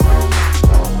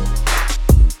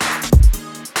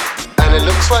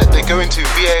going to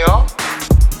VAR.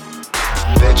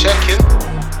 They're checking.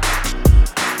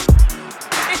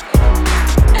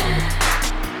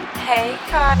 Hey,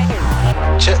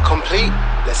 Kai. Check complete.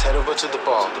 Let's head over to the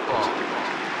bar.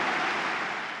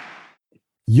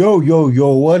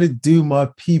 Yo, what it do, my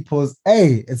peoples?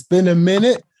 Hey, it's been a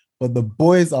minute, but the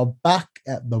boys are back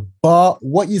at the bar.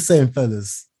 What you saying,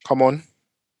 fellas? Come on.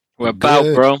 We're about,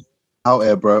 Good. bro. Out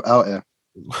here, bro. Out here.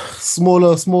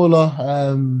 Smaller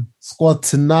squad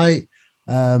tonight.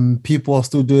 People are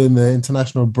still doing the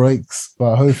international breaks,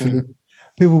 but hopefully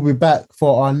people will be back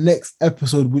for our next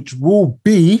episode, which will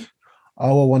be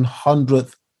our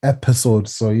 100th episode.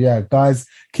 So yeah, guys,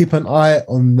 keep an eye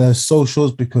on the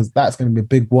socials because that's going to be a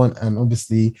big one. And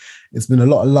obviously, it's been a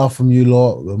lot of love from you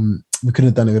lot. We couldn't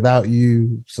have done it without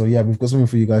you. So yeah, we've got something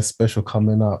for you guys special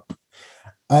coming up.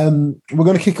 We're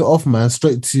going to kick it off, man,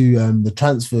 straight to the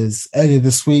transfers. Earlier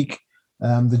this week,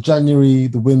 the January,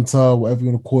 the winter, whatever you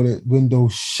want to call it, window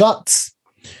shut.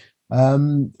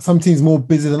 Some teams more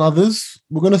busy than others.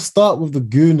 We're going to start with the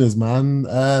Gooners,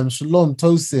 man. Shalom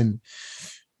Tosin.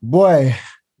 Boy,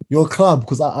 your club,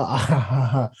 because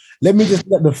let me just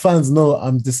let the fans know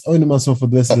I'm disowning myself for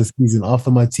the rest of the season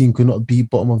after my team could not beat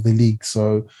bottom of the league.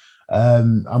 So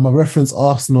I'm a reference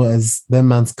Arsenal as their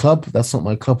man's club. That's not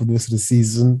my club for the rest of the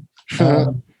season.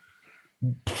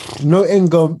 No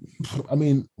income. I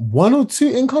mean, one or two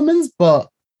incomings, but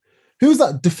who's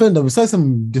that defender? Besides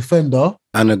some defender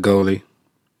And a goalie.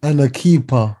 and a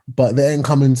keeper, but they ain't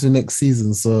coming to next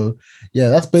season. So yeah,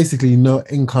 that's basically no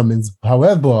incomings.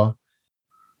 However,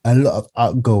 a lot of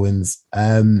outgoings.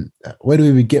 Where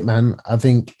do we get, man? I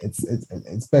think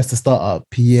it's best to start at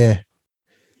Pierre.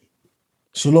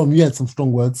 Shalom, you had some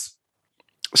strong words.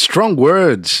 Strong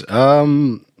words.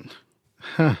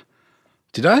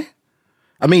 Did I?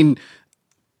 I mean,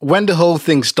 when the whole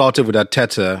thing started with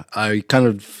Arteta, I kind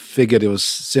of figured it was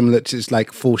similar to, it's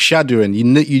like foreshadowing.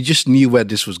 You just knew where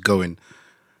this was going,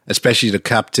 especially the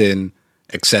captain,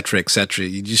 etc., etc.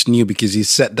 You just knew because he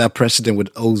set that precedent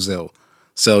with Ozil.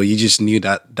 So you just knew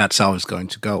that that's how it's going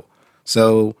to go.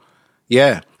 So,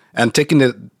 yeah. And taking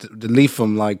the leaf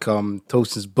from like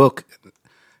Tosin's book,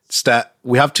 it's that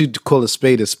we have to call a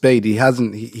spade a spade.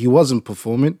 He wasn't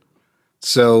performing.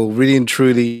 So really and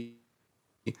truly,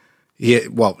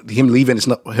 him leaving is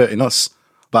not hurting us.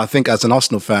 But I think as an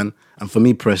Arsenal fan, and for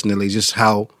me personally, just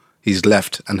how he's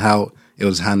left and how it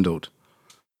was handled.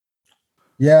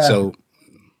 Yeah. So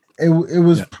it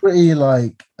was pretty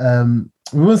like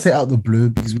we won't say out the blue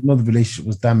because we know the relationship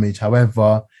was damaged.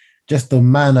 However, just the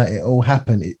manner it all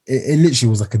happened, it literally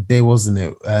was like a day, wasn't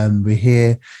it? We're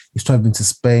here, he's traveling to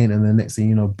Spain, and the next thing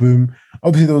you know, boom.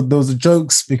 Obviously, there was the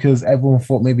jokes because everyone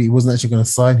thought maybe he wasn't actually going to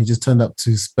sign. He just turned up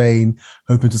to Spain,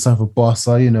 hoping to sign for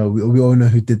Barca. You know, we all know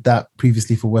who did that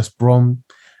previously for West Brom.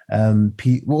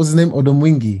 What was his name? Odom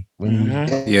Wingy.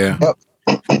 yeah.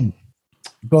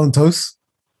 Go on, Toast.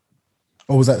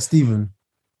 Or was that Stephen?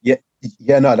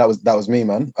 Yeah, no, that was me,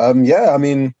 man. Yeah, I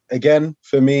mean, again,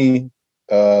 for me,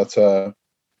 to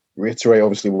reiterate,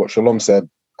 obviously, what Shalom said,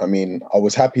 I mean, I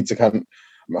was happy to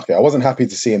I wasn't happy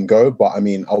to see him go, but I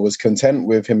mean, I was content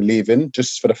with him leaving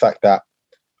just for the fact that,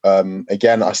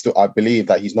 again, I believe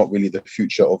that he's not really the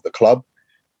future of the club.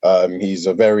 He's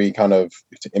a very kind of,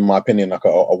 in my opinion, like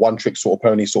a one-trick sort of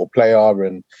pony sort of player,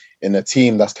 and in a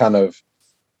team that's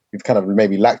we've kind of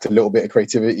maybe lacked a little bit of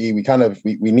creativity.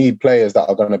 We need players that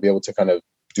are going to be able to kind of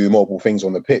do multiple things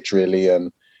on the pitch, really.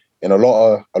 And in a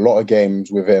lot of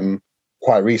games with him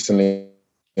quite recently,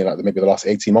 like maybe the last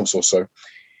 18 months or so,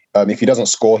 if he doesn't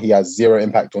score, he has zero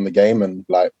impact on the game. And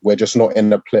like, we're just not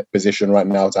in a position right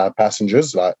now to have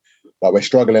passengers. Like we're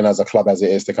struggling as a club as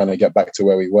it is to kind of get back to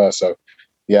where we were. So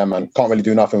yeah, man, can't really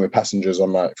do nothing with passengers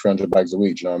on like 300 bags a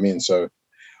week. You know what I mean? So,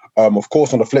 of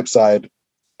course, on the flip side,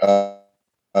 a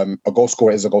goal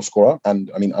scorer is a goal scorer. And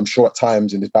I mean, I'm sure at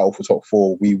times in this battle for top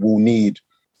four, we will need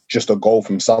just a goal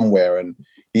from somewhere. And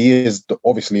he is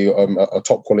obviously a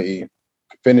top quality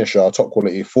finisher, a top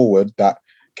quality forward that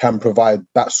can provide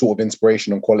that sort of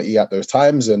inspiration and quality at those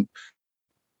times. And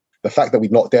the fact that we've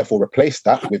not therefore replaced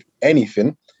that with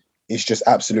anything is just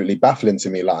absolutely baffling to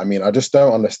me. Like, I mean, I just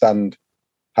don't understand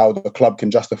how the club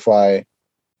can justify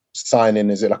signing,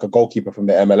 is it like a goalkeeper from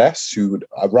the MLS who would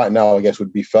right now, I guess,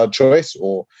 would be third choice,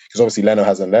 or because obviously Leno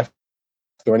hasn't left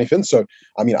or anything. So,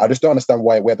 I mean, I just don't understand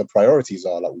where the priorities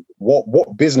are. Like,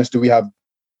 what business do we have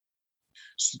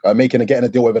getting a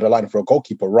deal over the line for a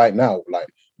goalkeeper right now? Like,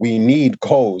 we need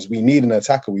goals. We need an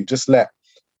attacker. We just let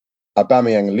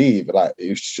Aubameyang leave. Like,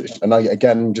 and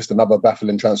again, just another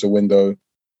baffling transfer window.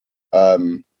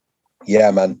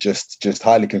 Yeah, man, just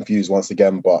highly confused once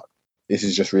again. But this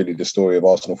is just really the story of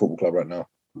Arsenal Football Club right now.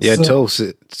 Yeah, So-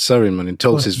 Tulsa. Sorry, man. In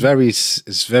Tulsa,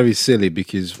 it's very silly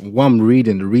because what I'm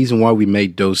reading, the reason why we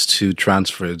made those two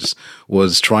transfers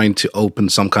was trying to open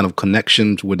some kind of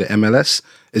connection with the MLS.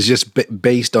 It's just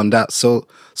based on that,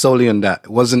 solely on that. It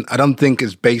wasn't. I don't think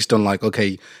it's based on like,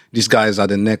 okay, these guys are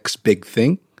the next big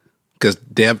thing, because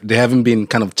they haven't been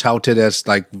kind of touted as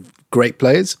like great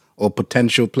players or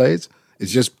potential players.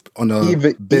 It's just on a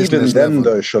even business then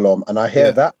level. though, Shalom, and I hear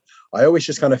Yeah. that. I always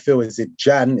just kind of feel as if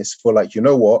Jan is for like, you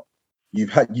know what, you've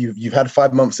had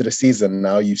 5 months of the season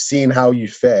now. You've seen how you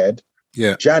fared.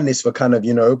 Yeah. Jan is for kind of,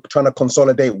 you know, trying to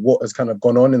consolidate what has kind of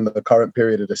gone on in the current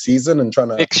period of the season and trying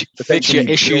to Fix your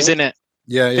potentially issues, build. innit?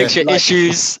 Yeah. Fix your Like-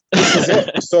 issues. This is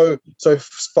it. So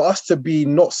for us to be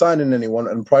not signing anyone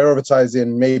and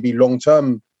prioritizing maybe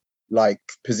long-term like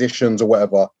positions or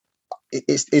whatever,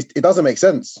 it doesn't make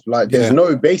sense. Like there's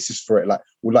no basis for it. Like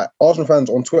we're like Arsenal fans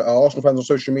on Twitter, Arsenal fans on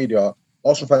social media,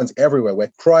 Arsenal fans everywhere.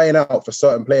 We're crying out for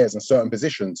certain players in certain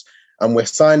positions, and we're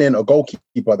signing a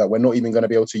goalkeeper that we're not even going to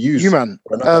be able to use. You man.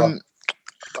 for another-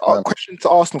 Question to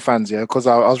Arsenal fans, yeah, because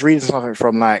I was reading something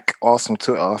from like Arsenal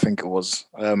Twitter, I think it was,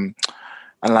 and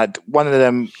like one of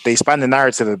them, they spanned the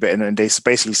narrative a bit, and they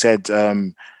basically said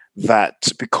that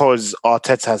because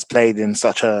Arteta has played in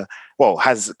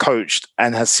has coached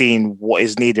and has seen what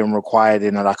is needed and required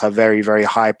in like a very, very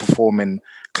high performing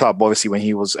club. Obviously, when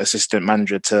he was assistant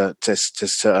manager to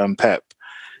Pep,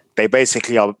 they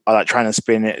basically are like trying to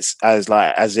spin it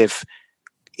as if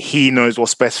he knows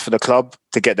what's best for the club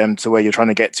to get them to where you're trying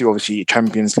to get to. Obviously,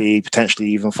 Champions League, potentially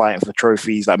even fighting for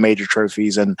trophies, like major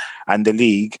trophies and the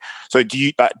league. So, do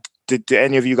you did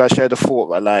any of you guys share the thought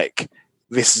that like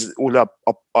this is all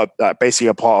like basically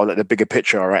a part of like the bigger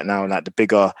picture right now, and like the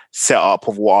bigger setup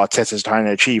of what Arteta's trying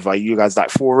to achieve? Are you guys like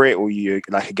for it, or are you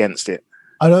like against it?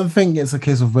 I don't think it's a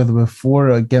case of whether we're for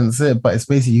or against it, but it's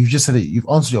basically, you've just said it, you've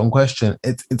answered your own question.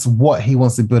 It's what he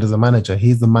wants to build as a manager.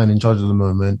 He's the man in charge at the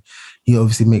moment. He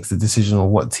obviously makes the decision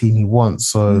on what team he wants.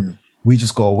 So we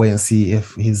just got to wait and see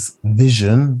if his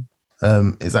vision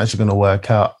is actually going to work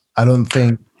out. I don't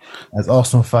think, as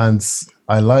Arsenal fans,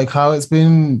 I like how it's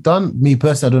been done. Me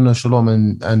personally, I don't know, Shalom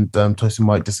and Tosin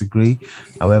might disagree.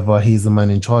 However, he's the man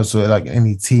in charge. So like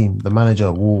any team, the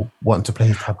manager will want to play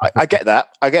his type of I get that.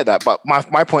 But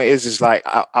my point is like,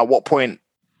 at what point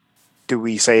do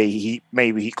we say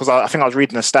because I think I was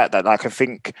reading a stat that like, I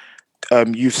think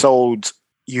you've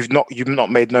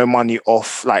not made no money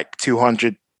off like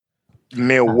 200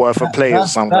 mil worth of players or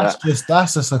something like that.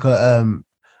 That's just like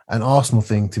an Arsenal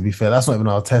thing, to be fair. That's not even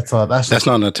Arteta. That's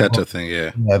not an Arteta thing,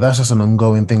 yeah. Yeah, that's just an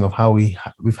ongoing thing of how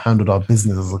we've handled our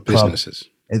business as a club. Businesses.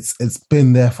 It's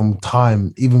been there from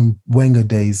time, even Wenger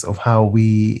days, of how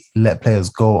we let players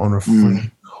go on a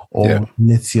free or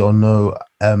litty or no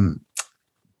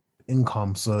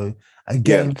income. So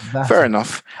again, that's fair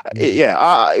enough. I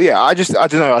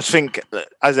don't know. I think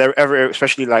as ever,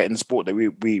 especially like in the sport that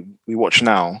we watch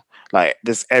now, like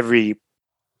there's every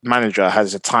manager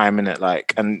has a time in it,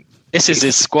 like, and This is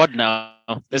his squad now.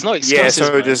 There's no excuses.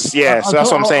 so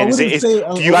that's what I'm saying.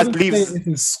 Do you guys believe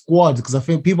it's squad? Because I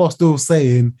think people are still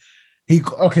saying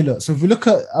look. So if we look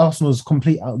at Arsenal's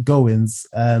complete outgoings,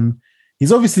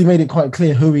 he's obviously made it quite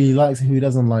clear who he likes and who he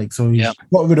doesn't like. So he's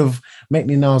got rid of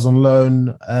Maitland Niles on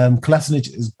loan.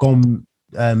 Kolasinac is gone,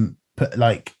 gone.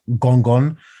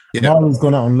 Yeah. Marlon's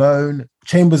gone out on loan.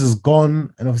 Chambers is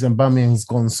gone, and obviously Aubameyang's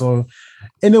gone. So,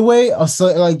 in a way, I saw,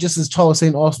 like, just as Charles was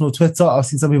saying, Arsenal Twitter, I've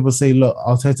seen some people say, "Look,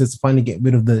 Arteta's finally get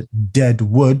rid of the dead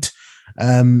wood,"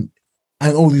 and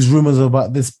all these rumors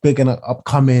about this big and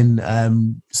upcoming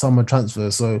summer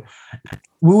transfer. So,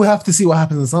 we'll have to see what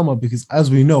happens in summer, because,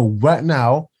 as we know, right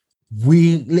now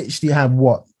we literally have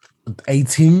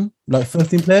 18,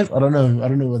 15 players. I don't know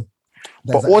what.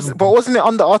 But wasn't it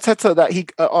under Arteta that he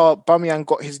Aubameyang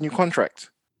got his new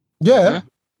contract? Yeah.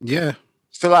 Yeah.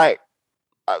 So like,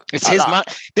 it's his man.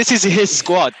 This is his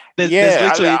squad.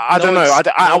 I don't know.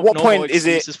 At what point is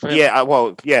it?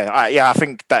 I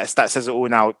think that says it all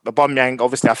now. Aubameyang,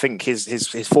 obviously, I think his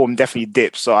form definitely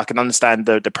dips, so I can understand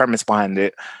the premise behind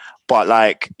it. But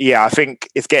I think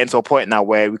it's getting to a point now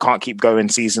where we can't keep going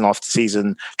season after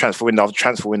season, transfer window after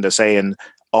transfer window, saying,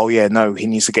 "Oh yeah, no, he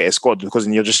needs to get his squad," because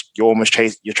then you're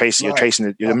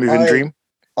chasing the moving dream.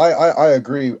 I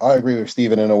agree with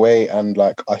Stephen in a way, and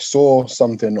I saw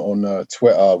something on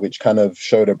Twitter which kind of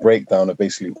showed a breakdown of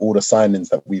basically all the signings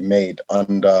that we made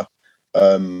under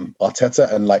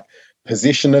Arteta, and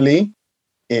positionally,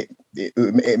 it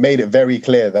made it very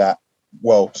clear that,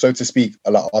 well, so to speak,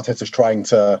 Arteta's trying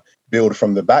to build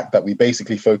from the back, that we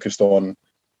basically focused on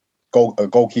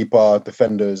goalkeeper,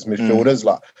 defenders, midfielders.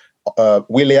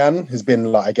 Willian has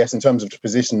been, I guess, in terms of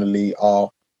positionally, our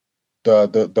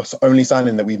the only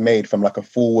signing that we've made from like a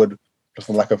forward,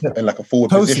 in like a forward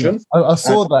position. I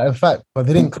saw that, in fact, but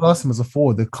they didn't class him as a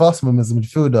forward. They classed him as a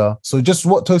midfielder. So just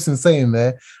what Tosin's saying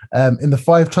there, in the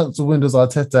 5 transfer windows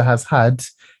Arteta has had,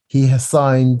 he has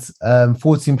signed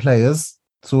 14 players,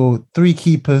 so 3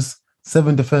 keepers,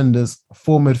 7 defenders,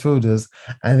 4 midfielders,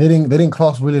 and they didn't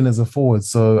class Willian as a forward.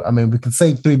 So I mean, we can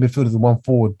say 3 midfielders and 1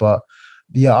 forward, but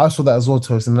yeah, I saw that as well,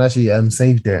 Tosin, and actually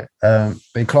saved it.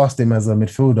 They classed him as a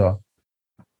midfielder.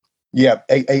 Yeah,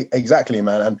 exactly,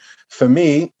 man. And for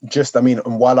me,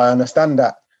 and while I understand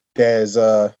that there's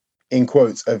in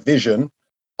quotes a vision,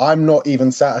 I'm not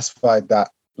even satisfied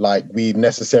that like we've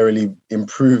necessarily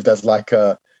improved as like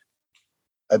a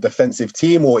defensive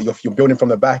team, or you're building from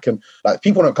the back. And like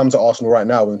people don't come to Arsenal right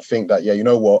now and think that, yeah, you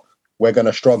know what, we're going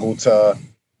to struggle to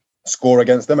score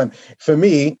against them. And for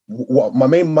me, what my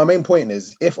main point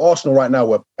is, if Arsenal right now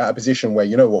were at a position where,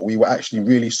 you know what, we were actually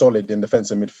really solid in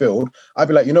defensive midfield, I'd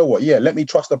be like, you know what, yeah, let me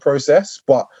trust the process.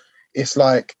 But it's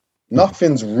like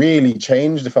nothing's really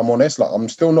changed, if I'm honest. Like I'm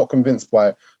still not convinced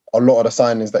by a lot of the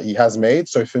signings that he has made.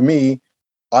 So for me,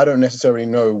 I don't necessarily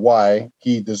know why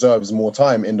he deserves more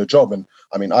time in the job. And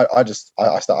I mean, I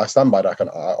stand by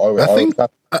that.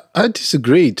 I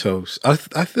disagree, Toast.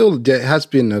 I feel there has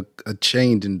been a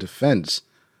change in defense.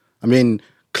 I mean,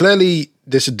 clearly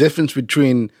there's a difference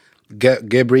between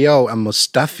Gabriel and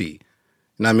Mustafi.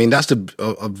 And I mean, that's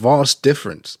a vast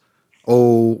difference.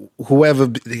 Or whoever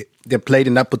they played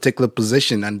in that particular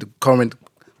position and the current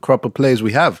crop of players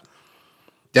we have.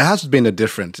 There has been a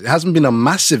difference. It hasn't been a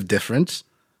massive difference,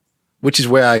 which is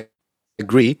where I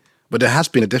agree, but there has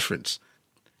been a difference.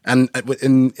 And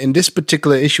in this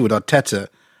particular issue with Arteta,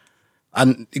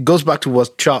 and it goes back to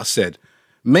what Charles said,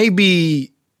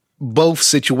 maybe both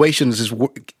situations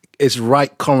is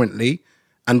right currently,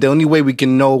 and the only way we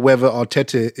can know whether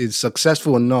Arteta is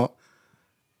successful or not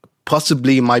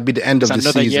possibly might be the end of the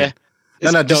season. Year.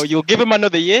 No, you'll give him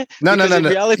another year. No. In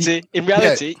reality,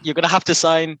 you're going to have to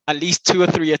sign at least 2 or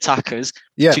 3 attackers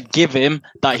to give him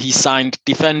that he signed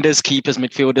defenders, keepers,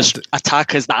 midfielders,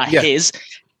 attackers that are his,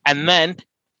 and then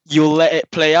you'll let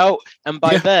it play out. And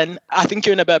by then, I think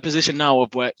you're in a better position now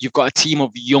of where you've got a team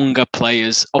of younger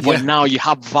players, of where now you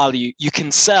have value. You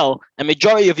can sell a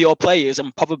majority of your players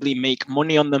and probably make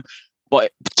money on them.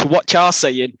 But to what Charles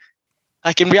saying,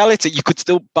 like in reality, you could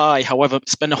still buy, however,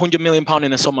 spend £100 million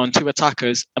in the summer on 2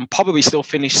 attackers and probably still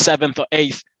finish 7th or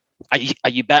 8th. Are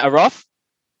you better off?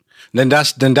 Then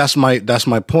that's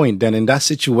my point. Then in that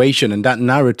situation and that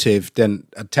narrative, then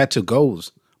Arteta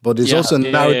goes. But there's also a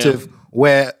narrative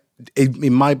where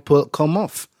it might come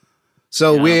off.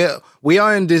 So we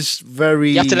are in this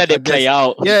very. You have to let it play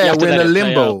out. Yeah, we're in a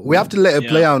limbo. We have to let it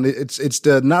play out. It's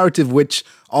the narrative which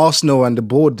Arsenal and the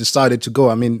board decided to go.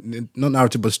 I mean, not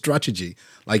narrative but strategy.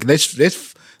 Like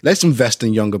let's invest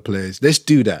in younger players. Let's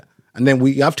do that, and then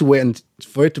we have to wait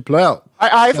for it to play out.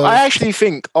 I actually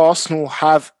think Arsenal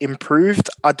have improved.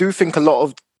 I do think a lot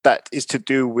of that is to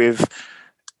do with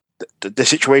the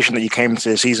situation that you came to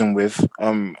the season with.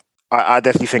 I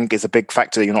definitely think it's a big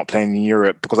factor that you're not playing in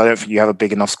Europe, because I don't think you have a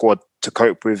big enough squad to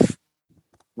cope with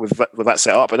that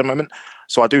setup at the moment.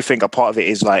 So I do think a part of it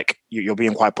is like you're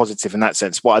being quite positive in that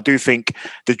sense. But I do think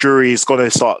the jury is going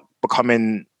to start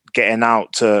getting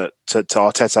out to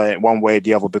Arteta in one way or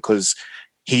the other, because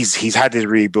he's had his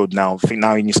rebuild now. I think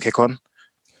now he needs to kick on.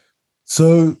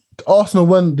 So Arsenal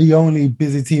weren't the only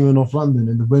busy team in North London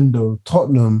in the window.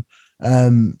 Tottenham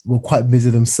were quite busy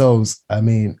themselves. I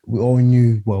mean, we all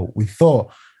knew, we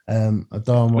thought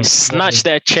Adama... We snatched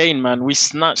their chain, man. We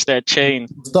snatched their chain.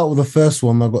 Start with the first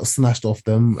one that got snatched off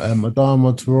them.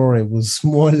 Adama Traore was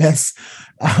more or less...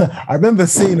 I remember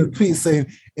seeing a tweet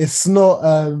saying, it's not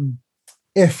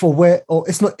if or where, or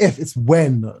it's not if, it's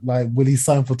when, like, will he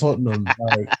sign for Tottenham?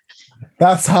 Like,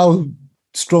 that's how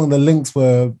strong the links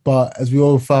were. But as we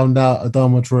all found out,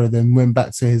 Adama Traore then went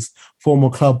back to his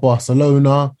former club,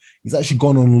 Barcelona. He's actually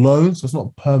gone on loan, so it's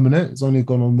not permanent. It's only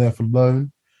gone on there for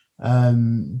loan.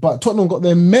 But Tottenham got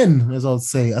their men, as I would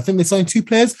say. I think they signed 2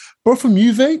 players, both from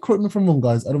Juve. Correct me if I'm wrong,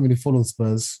 guys. I don't really follow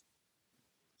Spurs.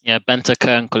 Yeah,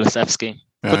 Bentancur and Kulusevski.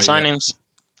 Good signings.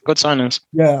 Good signings.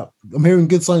 Yeah, I'm hearing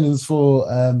good signings for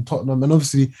Tottenham. And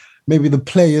obviously, maybe the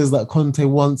players that Conte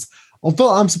wants.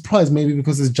 Although I'm surprised, maybe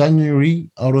because it's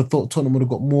January, I would have thought Tottenham would have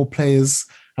got more players.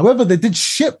 However, they did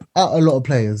ship out a lot of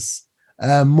players.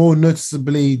 More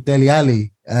noticeably, Dele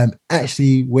Alli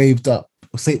actually waved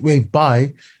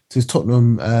bye to his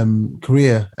Tottenham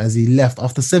career as he left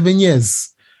after 7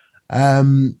 years.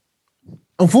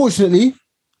 Unfortunately,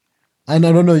 and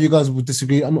I don't know, you guys will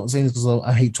disagree. I'm not saying this because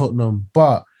I hate Tottenham,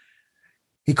 but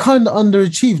he kind of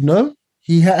underachieved. No,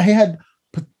 he had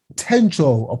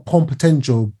potential upon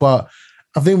potential, but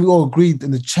I think we all agreed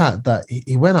in the chat that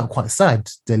he went out quite sad,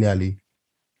 Dele Alli.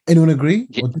 Anyone agree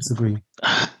or disagree?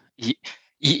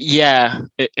 Yeah,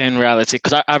 in reality,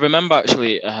 because I remember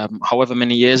actually, however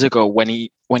many years ago, when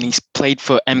he played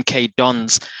for MK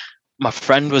Dons, my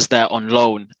friend was there on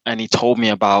loan, and he told me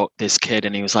about this kid,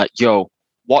 and he was like, "Yo,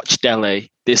 watch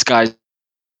Dele. This guy's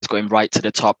going right to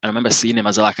the top." And I remember seeing him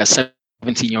as like a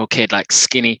 17-year-old kid, like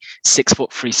skinny,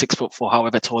 6'3", 6'4",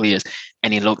 however tall he is,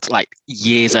 and he looked like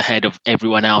years ahead of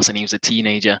everyone else. And he was a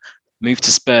teenager, moved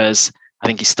to Spurs. I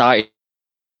think he started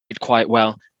quite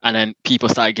well, and then people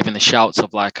started giving the shouts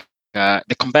of like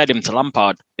they compared him to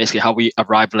Lampard, basically how we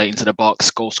arrived late into the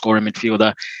box, goal scoring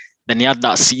midfielder. Then he had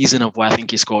that season of where I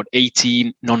think he scored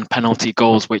 18 non-penalty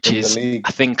goals, which is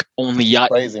I think only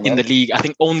in the league. I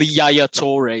think only Yaya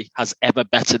Toure has ever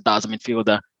bettered that as a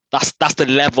midfielder. That's the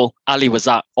level Ali was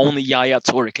at. Only Yaya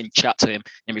Toure can chat to him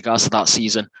in regards to that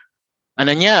season. And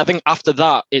then I think after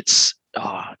that it's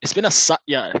been a sad.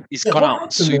 Yeah, he's gone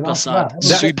out super sad.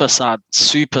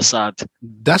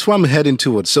 That's what I'm heading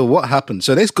towards. So what happened?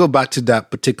 So let's go back to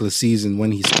that particular season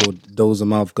when he scored those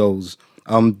amount of goals.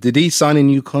 Did he sign a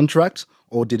new contract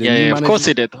or did of course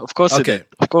he did. Of course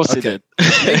he did.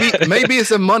 maybe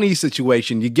it's a money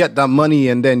situation. You get that money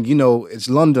and then it's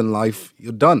London life.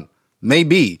 You're done.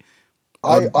 Maybe.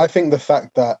 I think the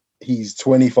fact that he's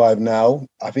 25 now,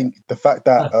 I think the fact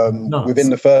that within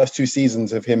the first 2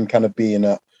 seasons of him kind of being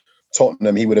at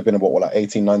Tottenham, he would have been like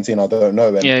 18, 19, I don't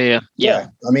know. And yeah.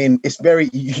 I mean, it's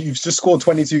you've just scored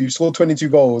 22, you've scored 22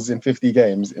 goals in 50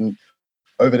 games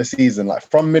over the season. Like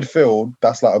from midfield,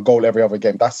 that's like a goal every other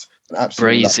game. That's an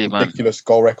absolutely ridiculous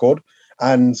goal record.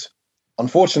 And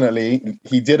unfortunately,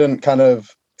 he didn't kind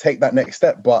of take that next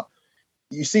step. But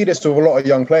you see this with a lot of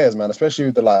young players, man, especially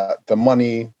with the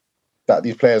money that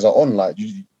these players are on. Like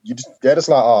they're just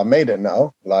like, I made it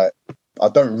now. Like I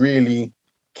don't really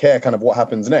care kind of what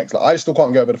happens next. Like I still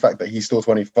can't get over the fact that he's still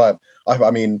 25.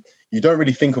 I mean, you don't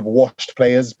really think of washed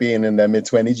players being in their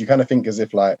mid-20s. You kind of think as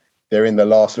if like they're in the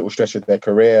last little stretch of their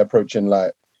career, approaching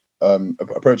their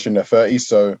 30s.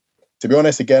 So to be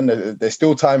honest, again, there's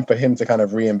still time for him to kind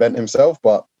of reinvent himself.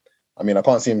 But I mean, I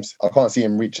can't see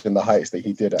him reaching the heights that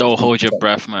he did. Don't hold your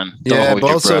breath, man. But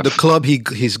also the club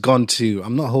he's gone to.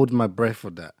 I'm not holding my breath for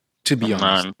that. To be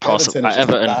honest, man, Everton is a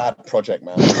bad project,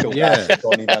 man. I feel bad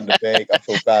for Donny van de Beek. I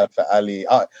feel bad for Ali.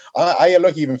 I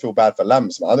even feel bad for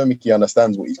Lamps, man. I don't think he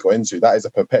understands what he's got into. That is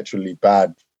a perpetually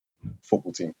bad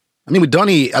football team. I mean, with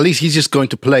Donny, at least he's just going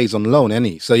to play. He's on loan,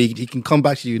 any, so he can come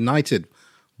back to United.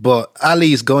 But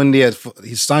Ali is going there.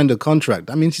 He's signed a contract.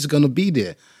 That means he's going to be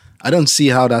there. I don't see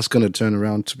how that's going to turn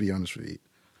around, to be honest with you.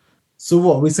 So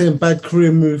what, we're saying bad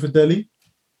career move for Dele?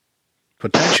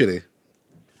 Potentially.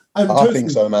 I think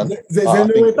so, man. Is there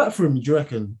no way back for him, do you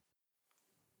reckon?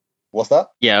 What's that?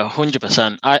 Yeah,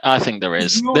 100%. I think there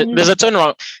is. There's a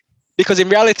turnaround. Because in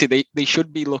reality, they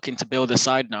should be looking to build a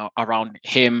side now around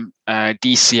him,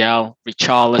 DCL,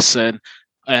 Richarlison,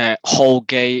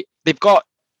 Holgate. They've got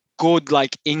good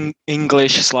like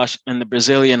English / and the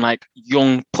Brazilian like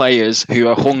young players who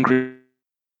are hungry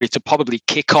to probably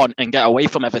kick on and get away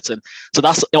from Everton. So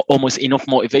that's almost enough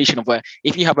motivation of where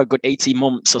if you have a good 18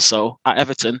 months or so at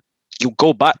Everton, you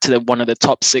go back to one of the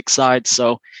top 6 sides.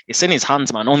 So it's in his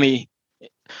hands, man. Only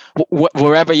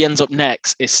wherever he ends up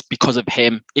next is because of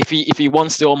him. If he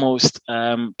wants to almost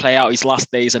play out his last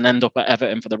days and end up at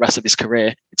Everton for the rest of his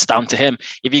career, it's down to him.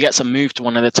 If he gets a move to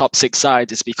one of the top 6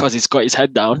 sides, it's because he's got his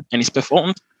head down and he's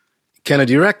performed.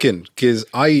 Kennedy, you reckon? Because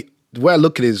the way I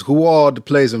look at it is, who are the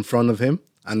players in front of him?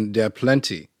 And there are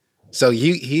plenty. So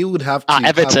he would have to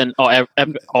Everton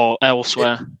or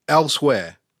elsewhere.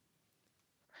 Elsewhere.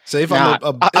 So if a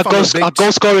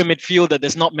goal scoring midfielder,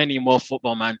 there's not many more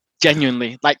football, man.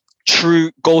 Genuinely, like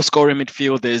true goal scoring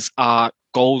midfielders are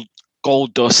gold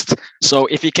dust. So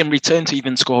if he can return to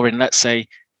even scoring, let's say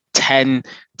 10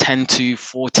 to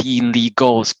 14 league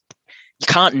goals, you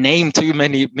can't name too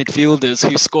many midfielders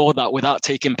who score that without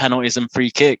taking penalties and free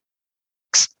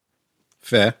kicks.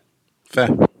 Fair.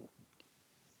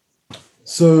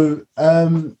 So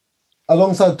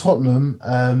alongside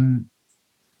Tottenham,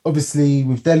 obviously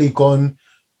with Dele gone,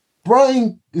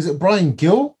 Brian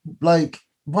Gill? Like,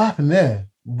 what happened there?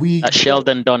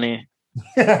 Sheldon Donny.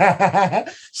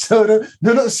 Sheldon.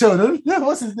 No, not Sheldon. No,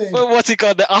 what's his name? What's he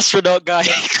called? The astronaut guy.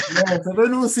 Yeah, so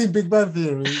don't all see Big Bang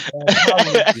Theory.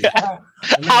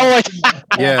 Howard.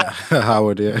 Yeah,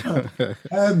 Howard, yeah.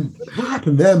 What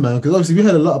happened there, man? Because obviously we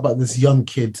heard a lot about this young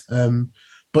kid,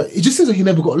 but it just seems like he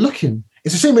never got looking.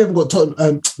 It's a shame we haven't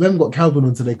got Calvin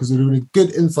on today, because we're doing a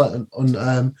good insight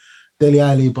on Dele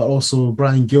Alli, but also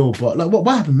Brian Gill. But like, what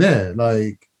happened there?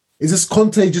 Like, Is this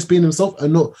Conte just being himself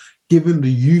and not giving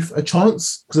the youth a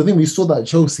chance? Because I think we saw that at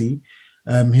Chelsea.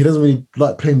 He doesn't really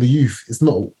like playing the youth. He's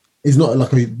not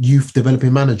like a youth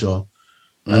developing manager.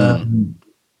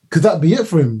 Could that be it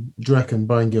for him, do you reckon,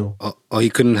 Brian Gill? Or he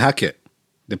couldn't hack it,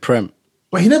 the Prem.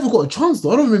 But he never got a chance,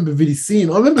 though. I don't remember really seeing.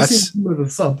 I remember seeing him as a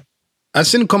sub. I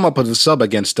seen him come up as a sub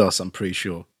against us, I'm pretty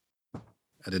sure.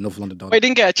 At the North London Derby. He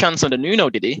didn't get a chance under Nuno,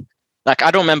 did he? Like,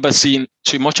 I don't remember seeing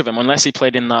too much of him, unless he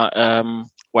played in that,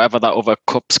 whatever that other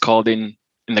cup's called in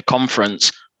the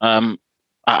conference.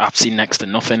 I've seen next to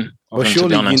nothing. Well,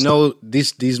 surely you know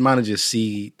these managers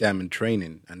see them in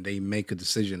training and they make a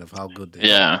decision of how good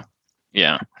they are.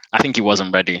 Yeah. I think he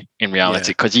wasn't ready in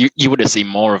reality because you would have seen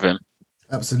more of him.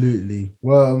 Absolutely.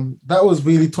 Well, that was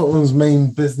really Tottenham's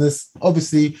main business.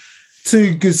 Obviously,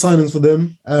 2 good signings for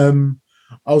them.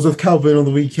 I was with Calvin on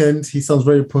the weekend. He sounds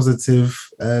very positive.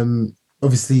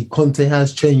 Obviously, Conte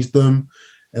has changed them,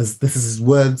 as this is his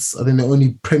words. I think the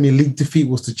only Premier League defeat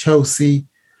was to Chelsea.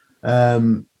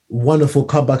 Wonderful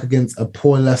comeback against a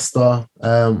poor Leicester.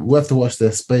 We have to watch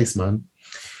their space, man.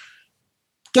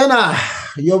 Ghana,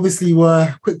 you obviously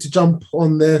were quick to jump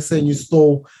on there saying you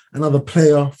stole another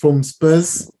player from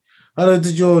Spurs. How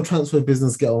did your transfer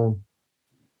business get on?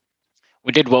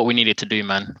 We did what we needed to do,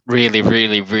 man. Really,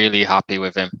 really, really happy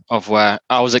with him. Of where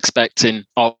I was expecting,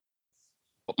 or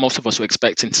most of us were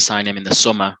expecting to sign him in the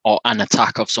summer or an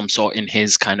attack of some sort in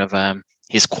his kind of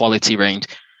his quality range.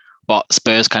 But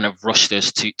Spurs kind of rushed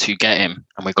us to get him,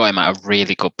 and we got him at a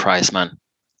really good price, man.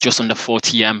 Just under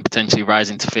 40M, potentially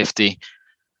rising to 50.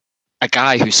 A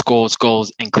guy who scores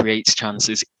goals and creates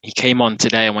chances. He came on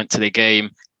today and went to the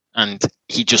game, and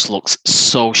he just looks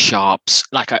so sharp,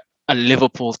 like a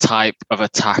Liverpool type of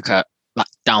attacker, like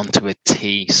down to a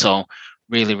T. So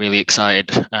really, really excited.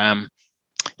 Can't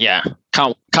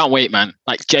wait, man.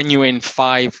 Like genuine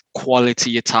 5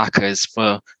 quality attackers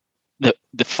for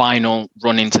the final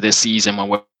run into this season when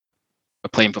we're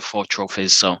playing for 4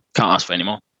 trophies. So can't ask for any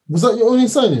more. Was that your only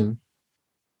signing?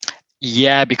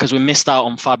 Yeah, because we missed out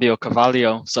on Fabio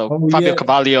Carvalho. So Fabio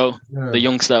Carvalho, the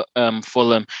youngster,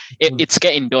 Fulham, it's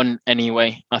getting done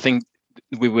anyway. I think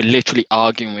we were literally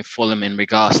arguing with Fulham in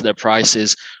regards to their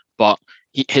prices, but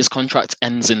his contract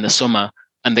ends in the summer,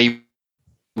 and they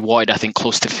wanted, I think,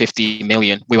 close to 50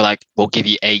 million. We were like, we'll give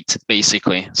you 8,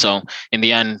 basically. So in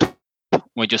the end,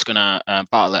 we're just gonna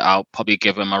battle it out. Probably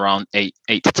give him around 8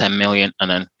 to 10 million, and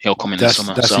then he'll come in the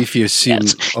summer. That's if you assume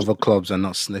other clubs are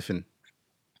not sniffing.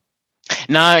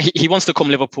 Nah, he wants to come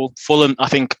Liverpool. Fulham, I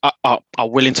think, are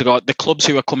willing to go. The clubs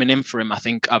who are coming in for him, I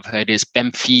think I've heard, is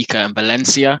Benfica and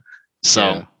Valencia.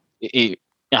 So I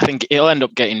think it'll end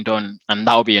up getting done, and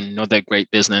that'll be another great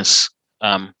business.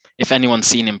 If anyone's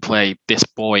seen him play, this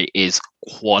boy is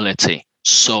quality.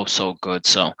 So good.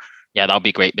 So yeah, that'll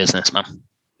be great business, man.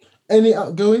 Any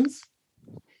outgoings?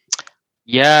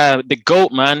 Yeah, the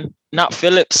GOAT, man. Nat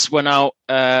Phillips went out.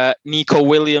 Nico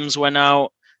Williams went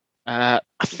out. I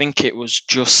think it was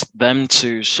just them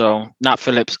 2. So Nat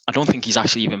Phillips, I don't think he's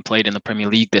actually even played in the Premier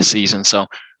League this season. So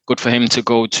good for him to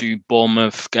go to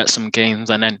Bournemouth, get some games,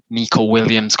 and then Nico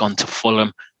Williams gone to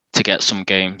Fulham to get some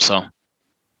games. So,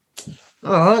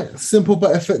 all right, simple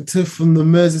but effective from the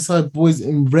Merseyside boys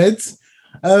in red.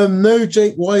 No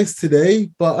Jake Wise today,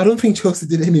 but I don't think Chelsea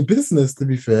did any business, to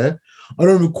be fair. I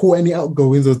don't recall any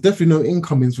outgoings. There was definitely no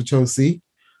incomings for Chelsea.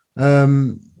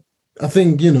 I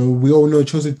think, we all know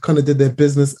Chelsea kind of did their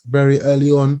business very early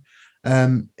on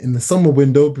in the summer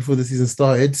window before the season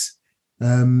started.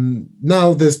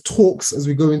 Now there's talks as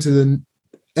we go into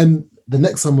the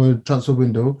next summer transfer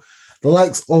window. The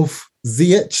likes of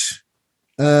Ziyech,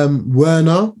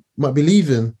 Werner might be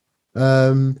leaving.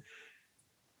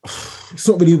 It's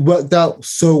not really worked out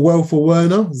so well for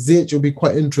Werner. Ziyech will be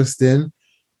quite interesting,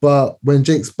 but when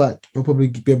Jake's back, he'll probably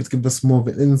be able to give us more of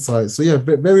an insight. So yeah,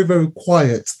 very, very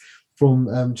quiet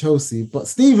from Chelsea. But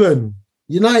Stephen,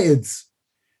 United,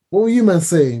 what were you, man,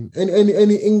 saying?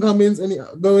 Any incomings, any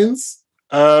outgoings?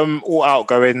 All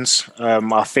outgoings.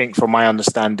 I think from my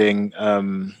understanding,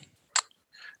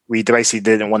 we basically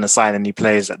didn't want to sign any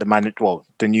players that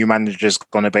the new manager's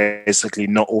going to basically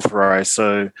not authorize.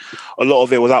 So a lot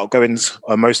of it was outgoings,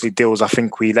 mostly deals. I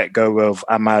think we let go of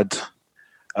Ahmad,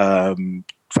 Van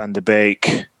der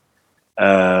Beek.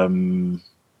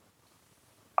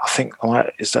 I think,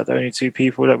 is that the only 2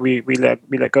 people that we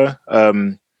let go?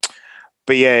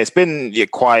 But yeah, it's been a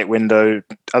quiet window.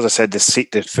 As I said,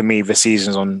 for me, the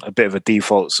season's on a bit of a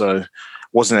default, so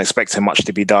wasn't expecting much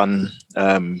to be done.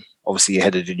 Obviously,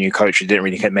 ahead of the new coach, it didn't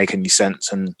really make any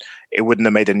sense, and it wouldn't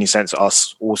have made any sense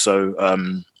us also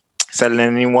selling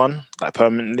anyone like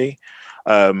permanently,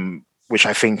 which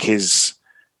I think is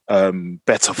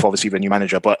better for obviously the new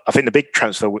manager. But I think the big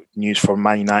transfer news from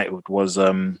Man United was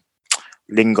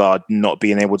Lingard not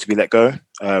being able to be let go.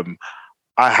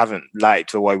 I haven't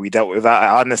liked the way we dealt with that.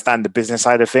 I understand the business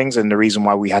side of things and the reason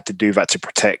why we had to do that to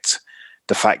protect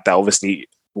the fact that obviously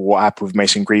what happened with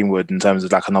Mason Greenwood in terms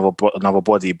of like another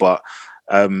body. But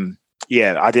I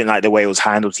didn't like the way it was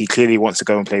handled. He clearly wants to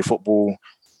go and play football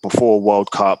before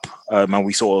World Cup, and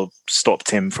we sort of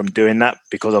stopped him from doing that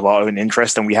because of our own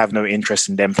interest, and we have no interest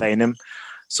in them playing him.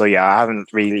 So yeah, I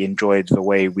haven't really enjoyed the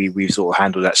way we sort of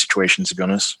handled that situation, to be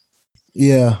honest.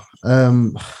 Yeah.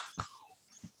 I'm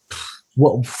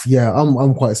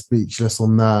quite speechless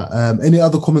on that. Any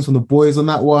other comments from the boys on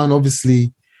that one?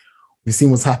 Obviously, we've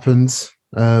seen what's happened.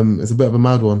 It's a bit of a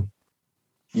mad one.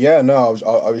 Yeah, no,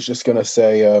 I was just gonna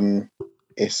say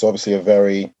it's obviously a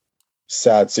very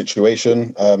sad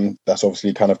situation. That's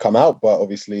obviously kind of come out, but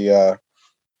obviously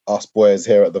us boys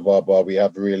here at the VAR Bar, we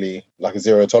have really like a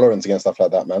zero tolerance against stuff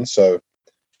like that, man. So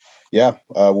yeah,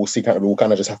 we'll see. We'll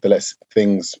kind of just have to let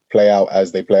things play out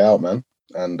as they play out, man.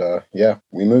 And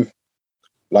we move.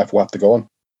 Life will have to go on.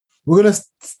 We're gonna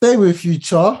stay with you,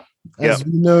 Char. As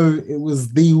we know, it was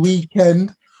the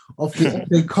weekend of the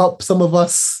FA Cup. Some of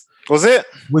us was it?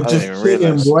 We're just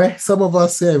chilling, boy. Some of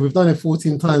us, we've done it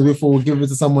 14 times before we'll give it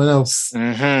to someone else.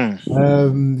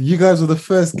 Mm-hmm. You guys were the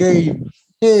first game.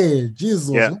 Hey, Jesus,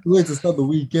 what a way to start the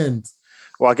weekend.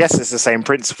 Well, I guess it's the same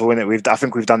principle, isn't it? I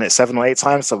think we've done it 7 or 8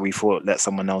 times, so we thought let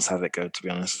someone else have it go, to be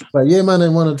honest. But yeah, man, they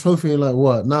won a trophy in like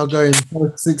what? Now going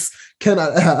 4-6.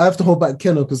 I have to hold back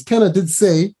Kenna because Kenna did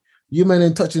say you man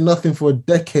ain't touching nothing for a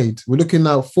decade. We're looking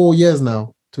now 4 years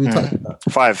now to be touching that.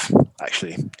 5,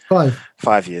 actually.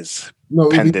 5 years. No,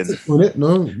 pending. On it,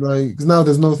 no, like because now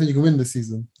there's nothing you can win this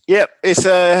season. Yep, it's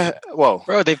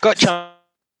bro, they've got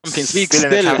Champions League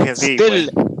still.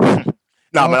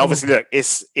 No, man, obviously, look,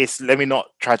 it's. Let me not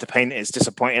try to paint it. It's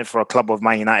disappointing for a club of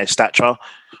Man United stature.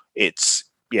 It's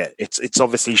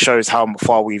obviously shows how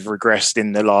far we've regressed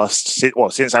in the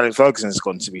since Alex Ferguson's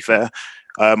gone, to be fair.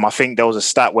 I think there was a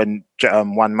stat when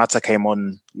Juan Mata came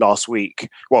on last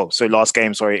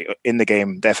game, in the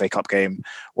game, the FA Cup game,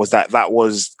 was that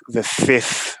was the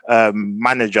 5th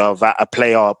manager that a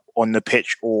player on the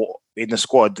pitch or in the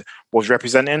squad was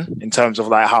representing in terms of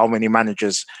like how many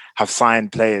managers have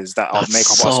signed players that make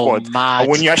up our squad. Mad.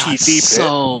 And when you actually do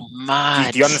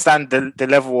you understand the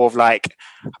level of like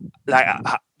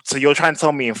so you're trying to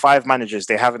tell me in 5 managers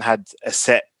they haven't had a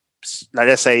set, like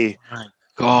let's say,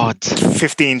 God,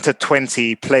 15 to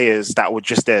 20 players that were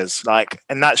just theirs, like,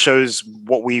 and that shows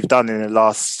what we've done in the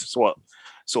last sort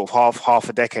of half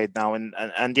a decade now, and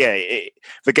the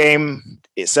game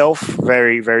itself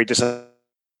very, very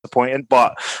disappointing,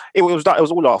 but it was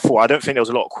all our fault. I don't think there was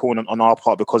a lot of corn on our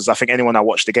part because I think anyone that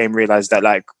watched the game realized that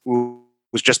like it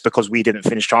was just because we didn't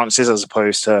finish chances as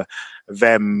opposed to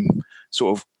them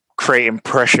sort of creating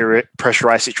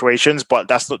pressurized situations, but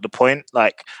that's not the point.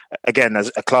 Like, again,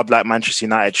 as a club like Manchester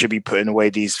United should be putting away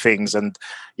these things, and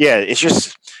it's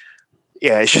just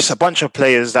a bunch of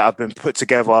players that have been put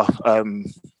together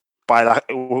by like,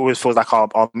 it always feels like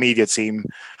our media team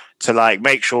to like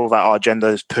make sure that our agenda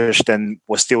is pushed and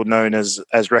we're still known as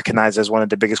recognized as one of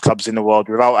the biggest clubs in the world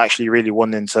without actually really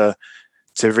wanting to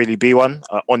really be one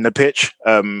on the pitch.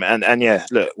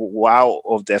 Look, we're out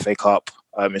of the FA Cup.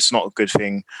 It's not a good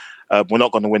thing. We're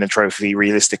not going to win a trophy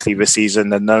realistically this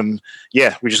season, and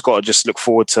we just got to look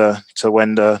forward to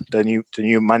when the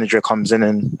new manager comes in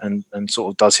and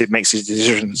sort of makes his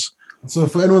decisions. So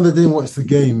for anyone that didn't watch the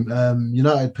game,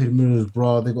 United played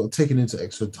Middlesbrough. They got taken into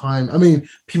extra time. I mean,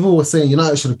 people were saying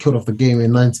United should have killed off the game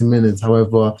in 90 minutes.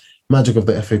 However, magic of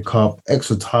the FA Cup,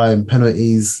 extra time,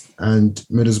 penalties, and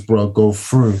Middlesbrough go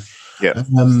through. Yeah.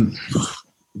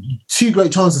 2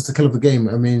 great chances to kill off the game.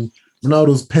 I mean,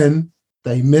 Ronaldo's pen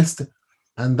that he missed,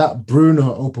 and that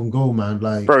Bruno open goal, man.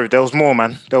 Like, bro, there was more,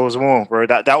 man. There was more, bro.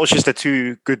 That was just the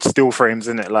 2 good still frames,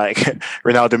 isn't it? Like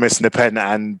Ronaldo missing the pen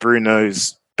and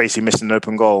Bruno's basically missing an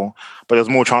open goal. But there was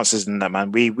more chances than that,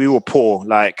 man. We were poor.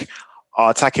 Like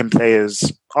our attacking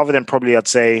players, other than probably I'd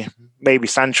say maybe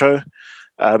Sancho,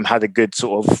 had a good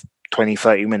sort of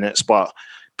 20-30 minutes, but.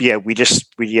 Yeah, we just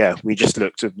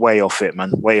looked way off it,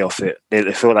 man. Way off it.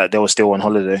 They feel like they were still on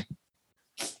holiday.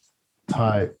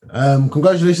 Tight.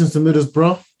 Congratulations to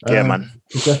Middlesbrough. Yeah, man.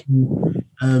 To the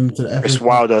FA. Chris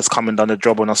Wilder's come and done a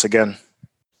job on us again.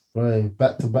 Right,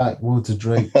 back to back, Will to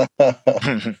Drake.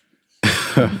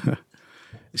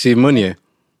 See, Munir.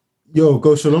 Yo,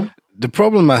 go Shalom. The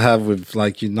problem I have with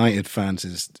like United fans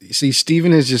is, you see,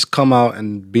 Stephen has just come out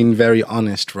and been very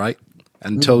honest, right?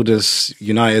 And told us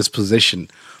United's position.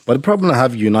 But the problem I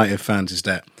have with United fans is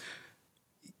that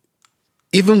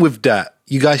even with that,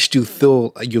 you guys still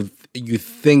feel you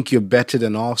think you're better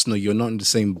than Arsenal. You're not in the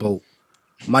same boat.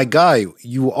 My guy,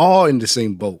 you are in the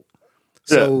same boat.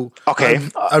 So okay,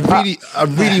 I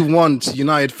really want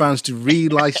United fans to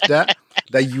realize that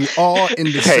you are in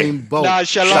the same boat. Nah,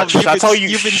 Shalom,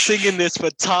 you've been singing this for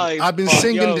time. I've been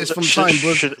singing this from time.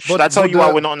 Should I tell you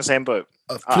why we're not on the same boat?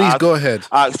 Please go ahead.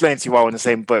 I'll explain to you why we're on the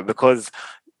same boat, because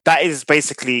that is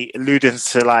basically alluding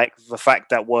to like the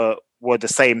fact that we're the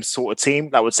same sort of team,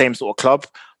 like we're the same sort of club.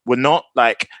 We're not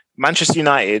like Manchester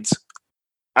United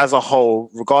as a whole,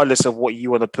 regardless of what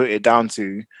you want to put it down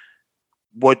to.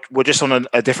 We're just on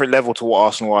a different level to what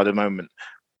Arsenal are at the moment.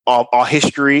 Our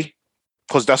history,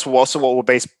 because that's also what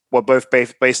we're both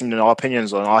basing our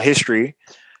opinions on. Our history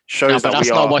shows that we are. That's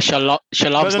not what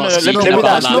Shalom's not speaking about.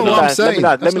 That's not what I'm saying.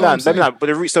 Let me land.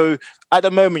 But so at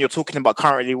the moment, you're talking about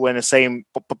currently we're in the same,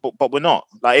 but we're not.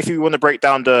 Like if you want to break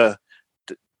down the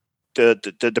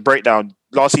breakdown,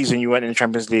 last season you went in the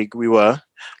Champions League. We were.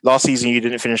 Last season you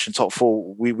didn't finish in top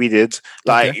 4. We did.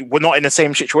 Like we're not in the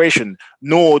same situation.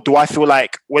 Nor do I feel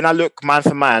like when I look man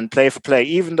for man, player for player,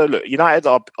 even though look, United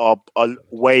are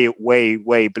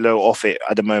way below off it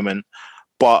at the moment.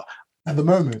 But at the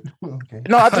moment, okay.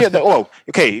 No, I think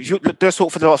okay. Let's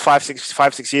talk for the last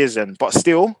 5-6 years then. But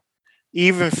still,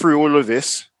 even through all of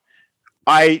this,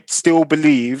 I still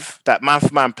believe that man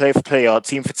for man, player for player,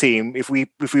 team for team, if we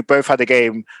both had a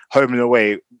game home and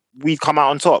away, we'd come out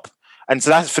on top. And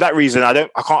so that's for that reason. I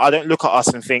don't look at us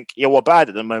and think, yeah, we're bad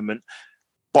at the moment.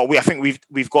 But I think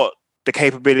we've got the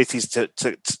capabilities to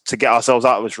get ourselves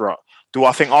out of this rut. Do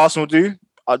I think Arsenal do?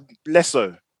 Less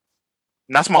so.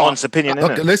 And that's my honest opinion.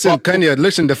 Isn't it? Listen, Kenya.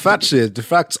 Listen. The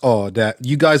facts are that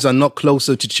you guys are not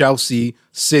closer to Chelsea,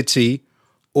 City,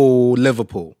 or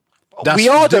Liverpool. We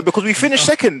are though, because we finished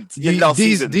second last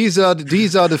season. These are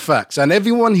the facts, and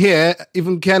everyone here,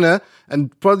 even Kenna,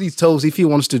 and probably Toes, if he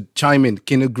wants to chime in,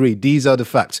 can agree. These are the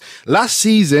facts. Last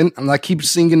season, and I keep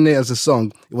singing it as a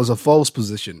song, it was a false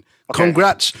position. Okay.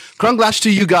 Congrats to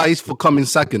you guys for coming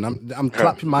second. I'm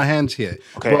clapping my hands here.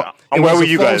 Okay, and where were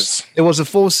you guys? It was a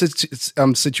false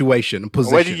situation,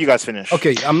 position. Where did you guys finish?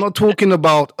 Okay, I'm not talking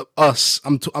about us.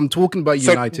 I'm talking about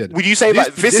United. Would you say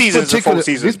this season's a false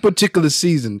season? This particular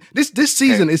season, this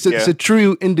season is a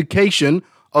true indication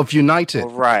of United.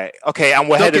 Right. Okay, and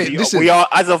we're ahead of you. We are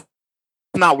as of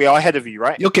now. We are ahead of you,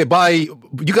 right? Okay,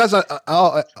 you guys are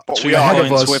ahead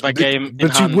of us with a game in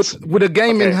hand. With a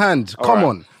game in hand. Come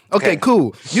on. Okay,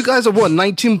 cool. You guys are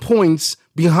 19 points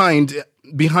behind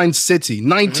City.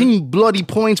 19 bloody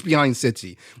points behind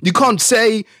City. You can't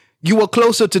say you were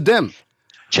closer to them.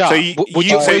 Will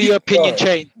your opinion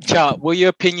change? Will your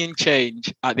opinion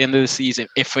change at the end of the season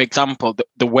if, for example,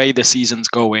 the way the season's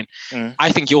going,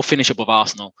 I think you'll finish above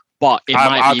Arsenal, but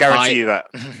I'll guarantee you that.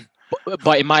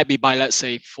 But it might be by, let's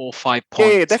say, 4 or 5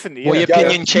 points. Yeah, definitely. Will your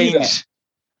opinion change?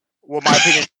 Will my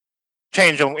opinion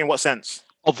change in what sense?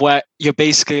 Of where you're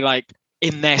basically like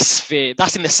in their sphere.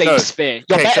 That's in the same sphere.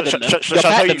 You're better than them. You're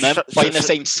better than them, but in the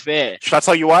same sphere. Should I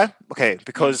tell you why? Okay,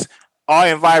 because our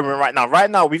environment right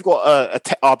now, we've got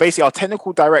basically our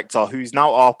technical director, who's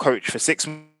now our coach for 6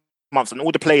 months, and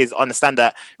all the players understand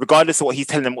that regardless of what he's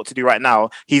telling them what to do right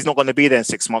now, he's not going to be there in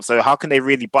 6 months. So how can they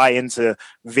really buy into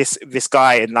this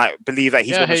guy and like believe that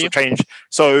he's going to change?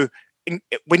 So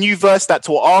when you verse that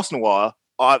to what Arsenal are,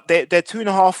 they're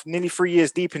 2.5, nearly 3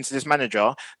 years deep into this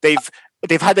manager. They've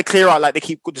had a clear out, like they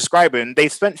keep describing.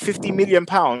 They've spent £50 million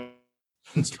on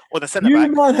the centre back.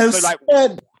 You man has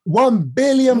spent £1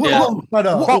 billion,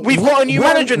 brother. But we've got a new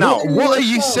manager now. What are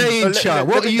you saying, Chad?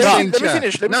 What are you saying, Let me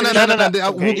finish. No. Let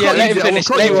him finish.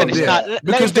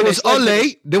 Because there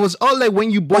was Ole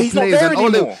when you bought players.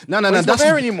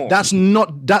 That's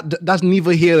not that's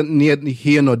neither here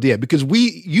nor there. Because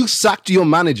you sacked your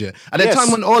manager at the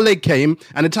time when Ole came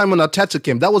and the time when Arteta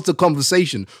came. That was the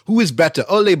conversation. Who is better,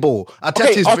 Ole Ball?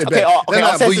 Arteta is better.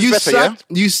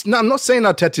 I'm not saying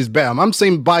Arteta is better. I'm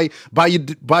saying by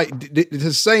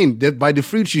saying that by the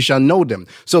fruits you shall know them.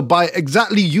 So by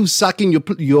exactly you sacking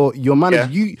your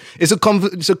manager, it's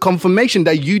a confirmation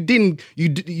that you did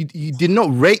not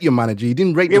rate your manager. You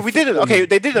didn't rate. Yeah, we didn't. Okay,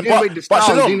 they didn't. But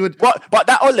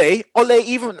that Ole,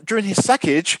 even during his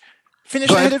sackage,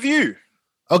 finished ahead of you.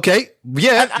 Okay,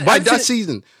 by that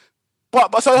season.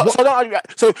 But does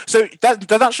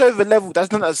that show the level? Does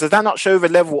that not show the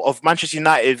level of Manchester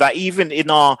United that even in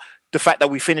the fact that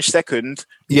we finished second,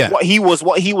 what he was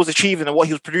achieving and what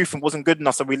he was producing wasn't good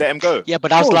enough, so we let him go. Yeah,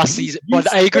 but that was last season.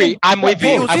 But I agree. I'm with you.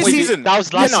 It was this season. That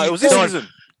was last season. It was this season.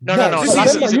 No.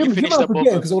 Last season you finished above.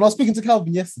 Because when I was speaking to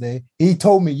Calvin yesterday, he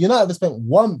told me United have spent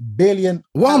 £1 billion.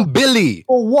 £1 billion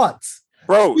for what?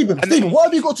 bro. Stephen, what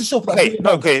have you got to show for that?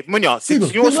 Okay, Munya. You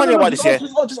know what's funny about this? Yeah,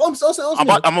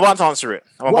 I'm about to answer it.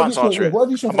 I'm about to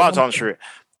answer it.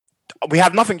 We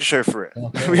have nothing to show for it.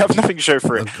 Okay. We have nothing to show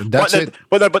for it. That's it.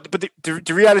 But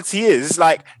the reality is,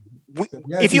 like,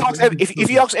 if you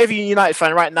ask every United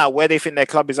fan right now where they think their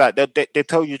club is at, they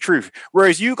tell you the truth.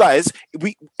 Whereas you guys,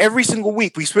 every single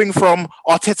week we swing from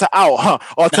Arteta out.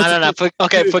 No.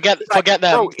 Forget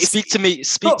that. Bro, speak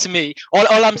to me.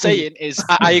 All I'm saying is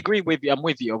I agree with you. I'm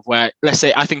with you. Of where, let's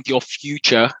say, I think your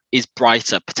future is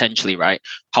brighter potentially, right?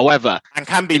 However, and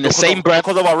can be in the same breath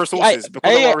because of our resources.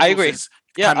 I agree.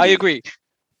 Yeah, I agree.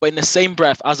 But in the same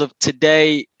breath, as of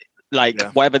today,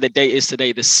 whatever the date is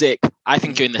today, the 6th, I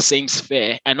think you're in the same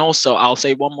sphere. And also, I'll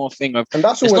say one more thing: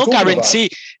 there's no guarantee.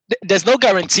 There's no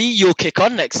guarantee you'll kick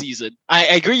on next season. I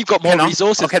agree, you've got more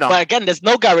resources, but again, there's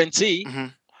no guarantee. Mm-hmm.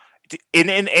 In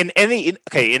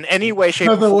any way, shape,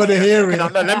 or form. Want to hear it.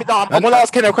 I'm going to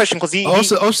ask Ken a question because he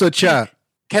also chat.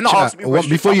 Ken asked me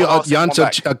before you answer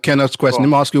Kenneth's question. Let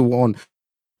me ask you one.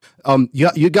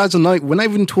 You guys are we're not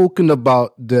even talking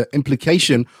about the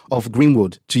implication of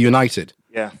Greenwood to United.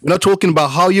 Yeah, we're not talking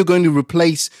about how you're going to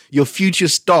replace your future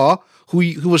star,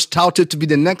 who was touted to be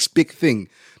the next big thing.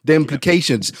 The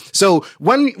implications. Yeah. So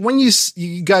when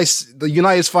you guys, the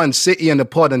United fans, sit here in the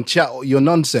pod and chat your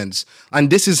nonsense, and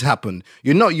this has happened,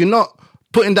 you're not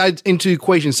putting that into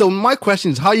equation. So my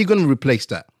question is, how are you going to replace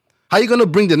that? How are you going to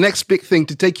bring the next big thing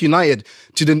to take United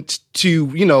to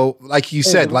like you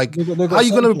said, like how are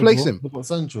you going to replace him? They've got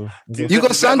Sancho. You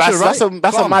got Sancho, right?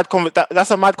 That's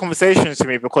a mad conversation to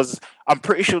me because I'm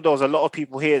pretty sure there was a lot of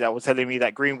people here that were telling me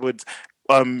that Greenwood,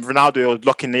 Ronaldo was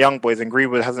locking the young boys and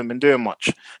Greenwood hasn't been doing much.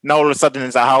 Now all of a sudden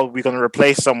it's like, how are we going to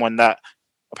replace someone that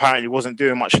apparently wasn't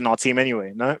doing much in our team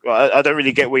anyway? No, I don't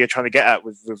really get where you're trying to get at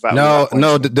with that.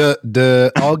 No.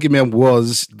 The argument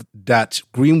was that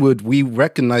Greenwood, we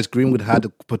recognize Greenwood had a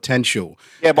potential.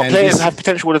 Yeah, but players have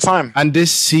potential all the time. And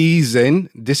this season,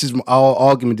 this is our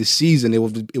argument. This season, it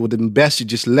would have been best to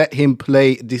just let him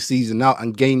play this season out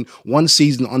and gain one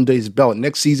season under his belt.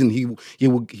 Next season, he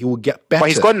will get better. But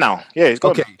he's gone now. Yeah, he's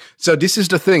gone. Okay, so this is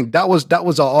the thing. That was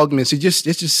our argument. So let's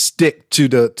just stick to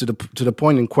the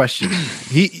point in question.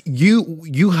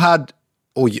 You had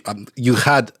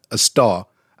a star,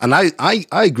 and I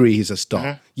agree he's a star.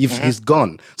 Mm-hmm. He's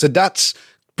gone, so that's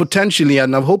potentially,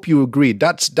 and I hope you agree,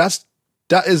 that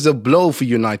is a blow for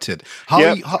United.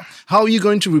 How are you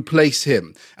going to replace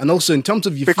him? And also in terms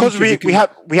of your because future,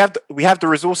 we have the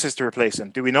resources to replace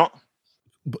him, do we not?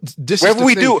 Whether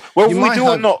we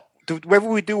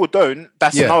do or don't,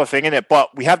 that's another thing, isn't it?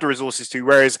 But we have the resources to.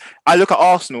 Whereas I look at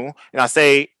Arsenal and I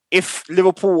say, if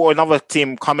Liverpool or another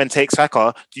team come and take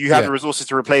Saka, do you have the resources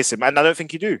to replace him? And I don't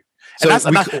think you do. So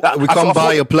we can't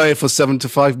buy a player for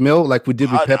 75 mil like we did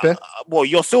with Pepe. Well,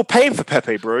 you're still paying for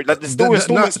Pepe, bro. Like there's still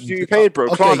installments to be paid, bro.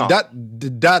 Okay,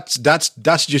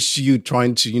 that's just you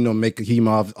trying to make a heme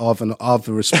of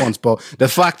a response. But the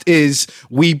fact is,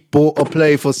 we bought a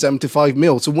player for 75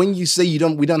 mil. So when you say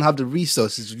we don't have the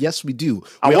resources, yes, we do.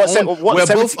 We're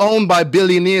both owned by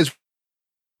billionaires.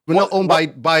 We're not owned by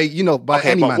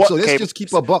any man. So let's just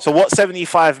keep a buck. So what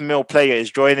 75 mil player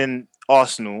is joining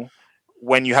Arsenal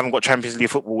when you haven't got Champions League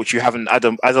football, which you haven't,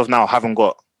 as of now, haven't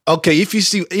got? Okay, if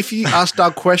you asked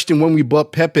that question when we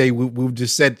bought Pepe, we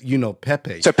just said,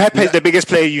 Pepe. So Pepe is the biggest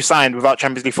player you signed without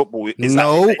Champions League football.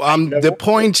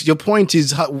 Your point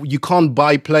is how you can't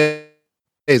buy players.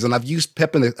 And I've used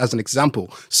Pepe as an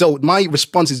example. So my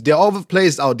response is there are other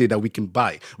players out there that we can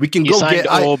buy. We can go get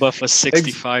Auba for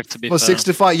 65 to be for fair.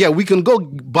 65. Yeah, we can go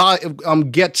buy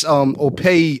get or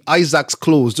pay Isaac's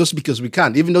clause just because we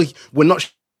can, even though we're not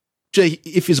sure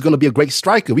if he's going to be a great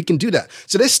striker. We can do that.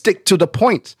 So let's stick to the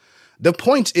point. The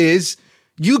point is,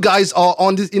 you guys are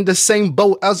in the same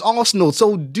boat as Arsenal.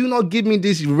 So do not give me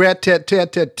this red tear.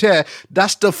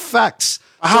 That's the facts.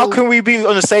 How can we be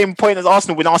on the same point as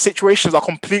Arsenal when our situations are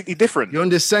completely different? You're in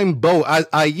the same boat,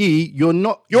 i.e., you're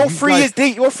not. You're 3 years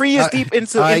deep. You're 3 years deep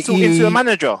into a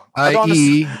manager.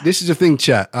 I.e., this is the thing,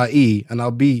 chat. I.e., and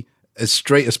I'll be as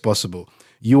straight as possible.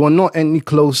 You are not any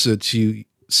closer to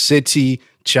City,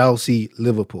 Chelsea,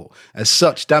 Liverpool. As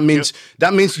such, that means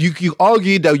you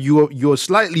argue that you're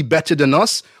slightly better than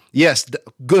us. Yes,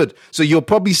 good. So you're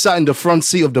probably sat in the front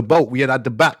seat of the boat. We are at the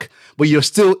back, but you're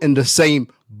still in the same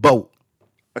boat.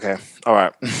 Okay. All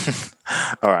right.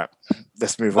 All right.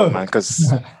 Let's move on, man.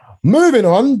 Because moving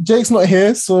on, Jake's not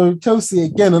here, so Chelsea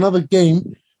again, another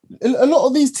game. A lot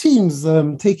of these teams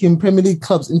taking Premier League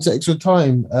clubs into extra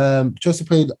time. Chelsea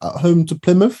played at home to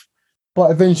Plymouth,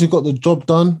 but eventually got the job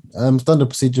done. Standard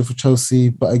procedure for Chelsea,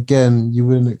 but again, you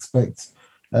wouldn't expect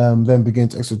them begin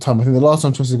to extra time. I think the last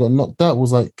time Chelsea got knocked out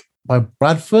was by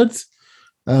Bradford.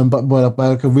 but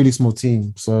like a really small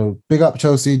team. So big up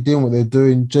Chelsea, doing what they're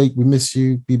doing. Jake, we miss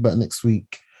you. Be back next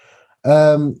week.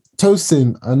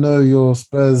 Tosin, I know you're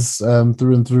Spurs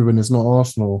through and through, and it's not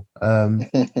Arsenal.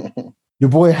 Your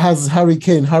boy has Harry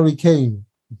Kane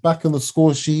back on the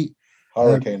score sheet.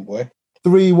 Hurricane boy.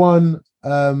 3-1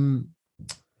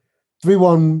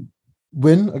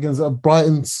 win against a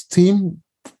Brighton's team.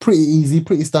 Pretty easy,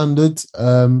 pretty standard.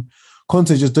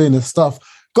 Conte just doing his stuff.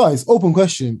 Guys, open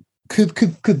question. Could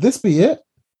this be it?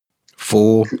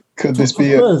 Could this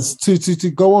be it?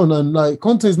 To go on and like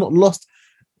Conte's not lost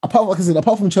apart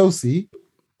from Chelsea,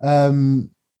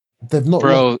 they've not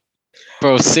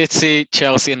Bro, City,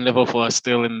 Chelsea, and Liverpool are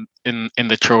still in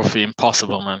the trophy.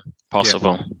 Impossible, man.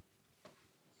 Possible. Yeah.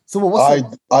 So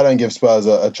I don't give Spurs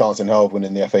a chance in hell of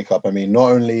winning the FA Cup. I mean,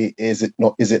 not only is it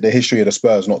the history of the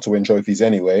Spurs not to win trophies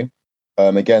anyway.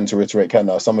 Again, to reiterate,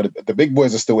 Ken, some of the big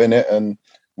boys are still in it, and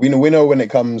we know when it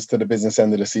comes to the business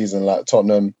end of the season, like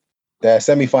Tottenham, they're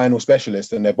semi-final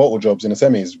specialists and they're bottle jobs in the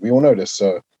semis. We all know this.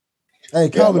 So, hey,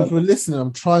 Calvin, if you're listening,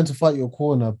 I'm trying to fight your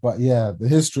corner, but yeah, the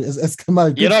history is come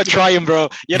out. You're not trying, bro.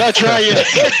 You're not trying.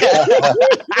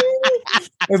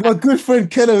 As my good friend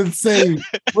Keller would say,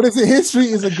 what is it? History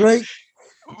is a great...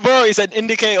 Bro, it's an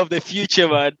indicator of the future,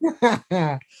 man.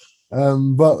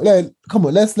 But come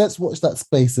on, let's watch that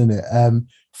space in it.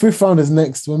 Fifth round is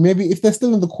next. Well, maybe if they're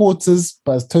still in the quarters,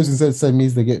 but as Tosin said,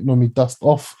 semis, they get normally dust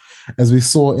off, as we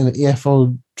saw in the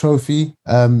EFL trophy.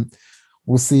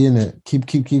 We'll see in it. Keep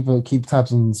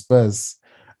tabs on the Spurs.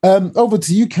 Over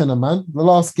to you, Kenner, man. The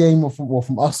last game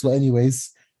from us,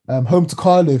 anyways. Home to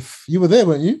Cardiff. You were there,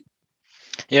 weren't you?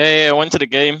 Yeah, I went to the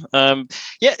game.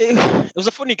 It was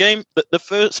a funny game. The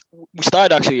first, we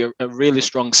started actually a really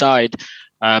strong side.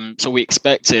 So we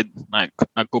expected like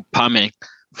a good pamming.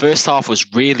 First half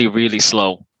was really, really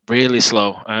slow. I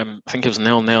think it was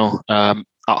 0-0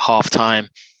 at half time.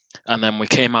 And then we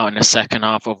came out in the second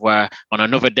half of where on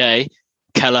another day,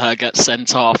 Kelleher gets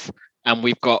sent off and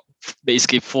we've got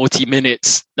basically 40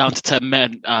 minutes down to 10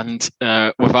 men and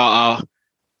without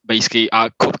our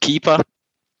cup keeper.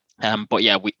 But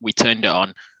yeah, we turned it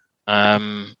on.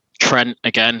 Trent,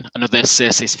 again, another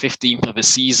assist, his 15th of the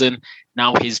season.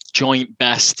 Now his joint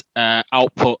best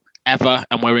output ever,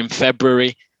 and we're in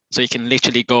February. So he can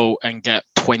literally go and get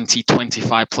 20,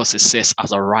 25 plus assists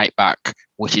as a right back,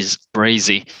 which is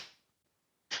crazy.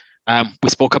 We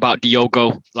spoke about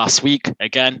Diogo last week.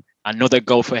 Again, another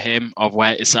goal for him of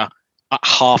where it's a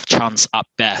half chance at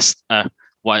best. A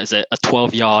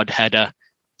 12-yard header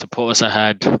to put us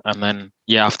ahead. And then,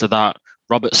 after that,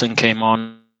 Robertson came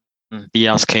on,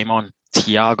 Diaz came on,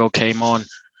 Thiago came on.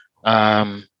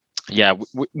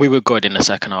 We were good in the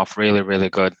second half. Really, really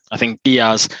good. I think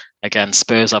Diaz, again,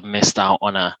 Spurs have missed out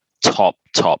on a top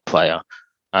player.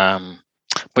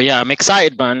 But yeah, I'm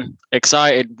excited, man.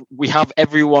 Excited. We have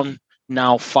everyone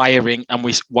now firing, and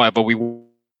we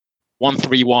won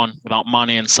 3-1 without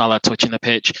Mane and Salah touching the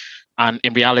pitch. And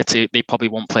in reality, they probably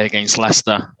won't play against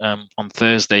Leicester on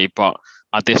Thursday. But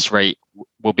at this rate,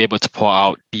 we'll be able to put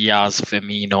out Diaz,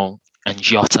 Firmino, and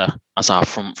Jota as our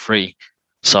front three.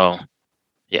 So,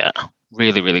 yeah,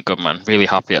 really, really good, man. Really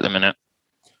happy at the minute.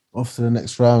 Off to the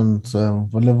next round for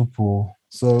Liverpool.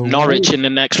 So Norwich in the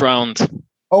next round.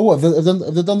 Oh, what? Have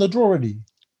they done the draw already?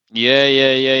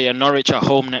 Yeah. Norwich at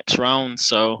home next round.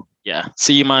 So, yeah,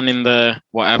 see you, man, in the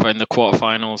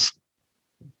quarterfinals.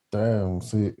 Damn.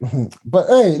 See, but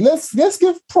hey, let's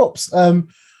give props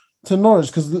to Norwich,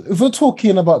 because if we're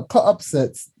talking about cut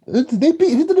upsets, who did they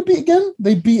beat again?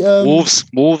 They beat Wolves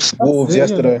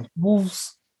yesterday. Yeah,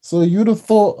 Wolves. So you'd have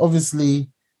thought, obviously,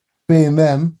 being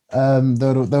them,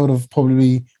 they would have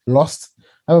probably lost.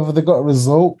 However, they got a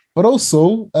result. But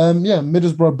also,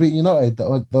 Middlesbrough beat United,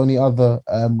 the only other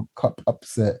cup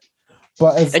upset.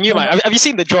 But have you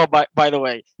seen the draw, by the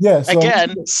way? Yeah. So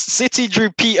again, City drew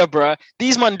Peterborough.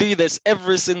 These men do this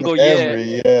every single year.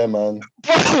 Every year, man.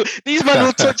 Bro, these men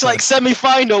will touch like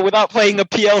semi-final without playing a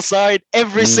PL side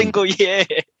every single year.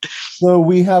 So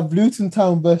we have Luton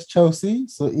Town versus Chelsea.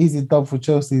 So easy dub for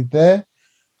Chelsea there.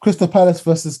 Crystal Palace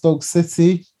versus Stoke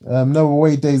City. No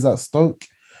away days at Stoke.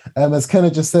 As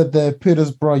Kenneth just said there,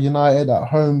 Peterborough United at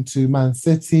home to Man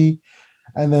City.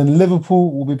 And then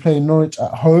Liverpool will be playing Norwich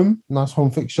at home. Nice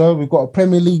home fixture. We've got a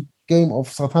Premier League game of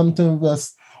Southampton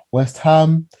versus West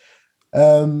Ham.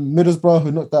 Middlesbrough,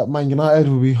 who knocked out Man United,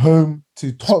 will be home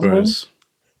to Tottenham. Spurs.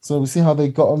 So we'll see how they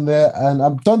got on there. And I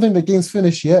don't think the game's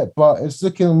finished yet, but it's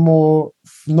looking more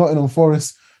Nottingham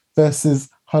Forest versus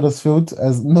Huddersfield,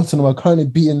 as Nottingham are currently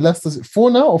beating Leicester. Is it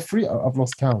 4 now or 3? I've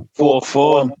lost count.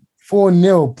 4-4.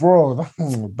 4-0, bro.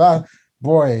 That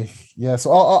boy. Yeah,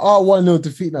 so our 1-0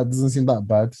 defeat now doesn't seem that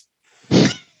bad.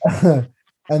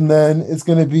 And then it's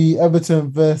going to be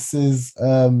Everton versus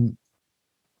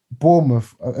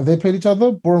Bournemouth. Have they played each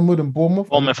other? Bournemouth and Bournemouth?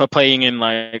 Bournemouth are playing in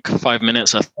like 5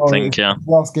 minutes, I think, yeah.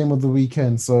 Last game of the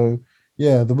weekend. So,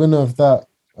 yeah, the winner of that.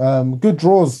 Good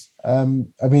draws. I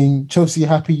mean, Chelsea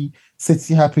happy,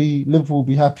 City happy, Liverpool will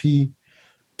be happy.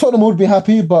 Tottenham would be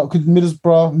happy, but could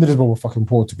Middlesbrough were fucking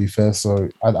poor, to be fair. So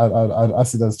I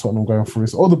see that as Tottenham going through.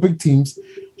 So all the big teams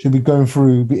should be going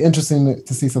through. It'd be interesting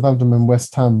to see Southampton and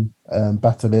West Ham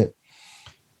battle it.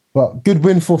 But good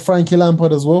win for Frankie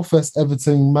Lampard as well. First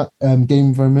Everton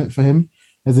game for him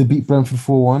as they beat Brentford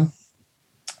 4-1.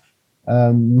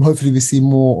 Hopefully we see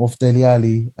more of Dele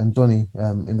Alli and Donny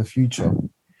in the future.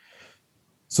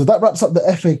 So that wraps up the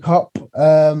FA Cup.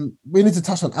 We need to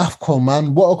touch on AFCON,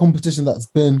 man. What a competition that's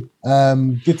been.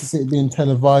 Good to see it being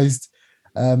televised.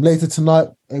 Later tonight,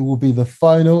 it will be the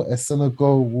final as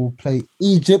Senegal will play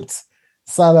Egypt.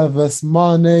 Salah versus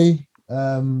Mane.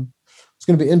 It's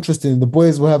going to be interesting. The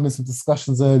boys were having some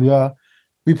discussions earlier.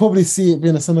 We probably see it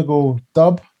being a Senegal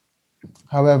dub.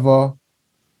 However,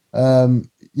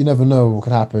 you never know what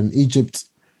could happen. Egypt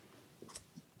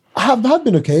have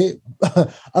been okay.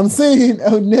 I'm seeing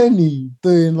El Neni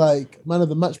doing like man of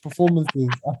the match performances.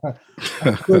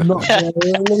 I could not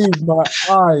believe my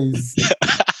eyes.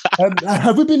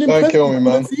 Have we been impressed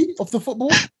of the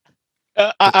football?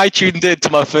 I tuned in to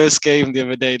my first game the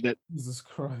other day, Jesus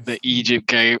Christ. The Egypt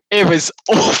game. It was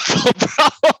awful,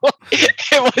 bro.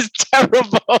 It was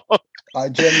terrible. I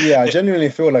genuinely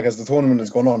feel like as the tournament has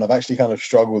gone on, I've actually kind of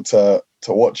struggled to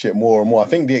watch it more and more. I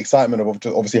think the excitement of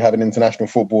obviously having international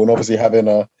football and obviously having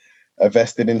a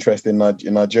vested interest in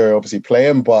Nigeria obviously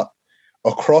playing, but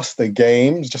across the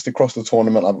games, just across the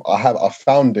tournament, I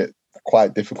found it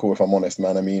quite difficult, if I'm honest,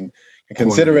 man. I mean,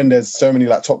 considering there's so many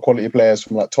like top quality players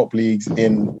from like top leagues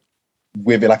in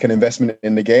with like an investment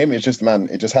in the game, it just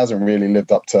hasn't really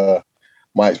lived up to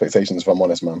my expectations, if I'm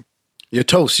honest, man. You're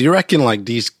toast. You reckon like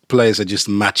these players are just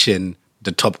matching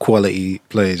the top quality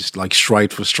players, like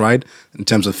stride for stride in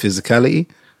terms of physicality?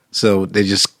 So they're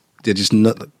just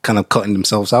not kind of cutting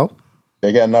themselves out.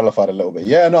 They're getting nullified a little bit.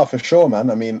 Yeah, no, for sure, man.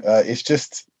 I mean, it's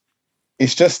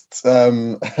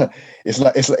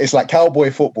like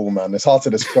cowboy football, man. It's hard to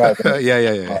describe.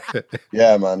 Yeah.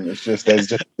 Yeah, man. It's just there's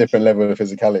just different level of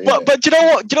physicality. But you know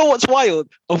what? Do you know what's wild?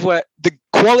 Of where the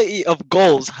quality of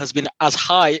goals has been as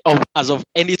high as of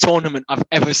any tournament I've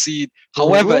ever seen.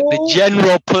 However, the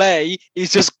general play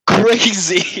is just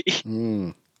crazy.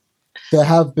 There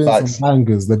have been some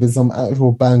bangers. There have been some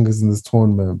actual bangers in this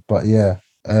tournament, but yeah.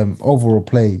 Overall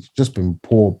play just been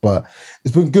poor, but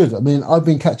it's been good. I mean, I've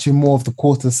been catching more of the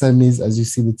quarter semis as you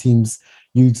see the teams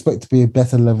you expect to be a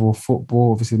better level of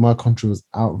football. Obviously, my country was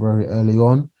out very early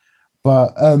on,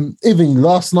 but even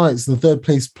last night's the third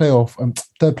place final, from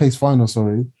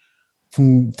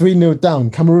 3-0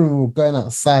 down, Cameroon were going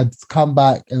outside to come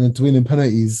back and then to win in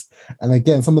penalties. And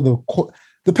again, some of the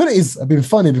penalties have been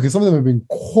funny because some of them have been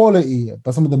quality,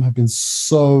 but some of them have been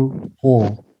so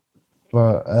poor.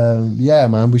 But yeah,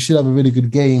 man, we should have a really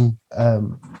good game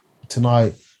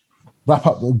tonight. Wrap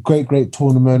up the great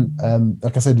tournament.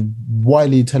 Like I said,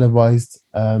 widely televised,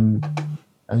 and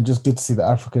just good to see the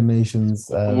African nations.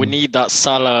 We need that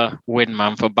Salah win,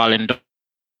 man, for Ballon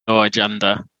d'Or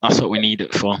agenda. That's what we need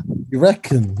it for. You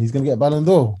reckon he's gonna get Ballon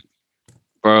d'Or?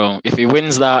 Bro, if he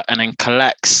wins that and then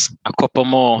collects a couple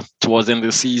more towards the end of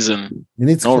the season,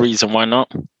 no reason why not.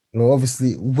 Well,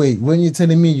 obviously, wait. When you're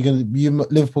telling me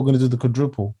Liverpool going to do the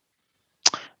quadruple?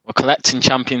 We're collecting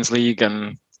Champions League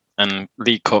and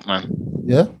League Cup, man.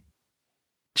 Yeah,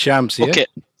 champs. Yeah,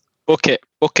 book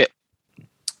it.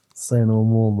 Say no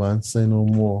more, man. Say no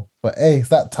more. But hey, it's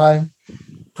that time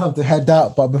to head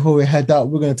out. But before we head out,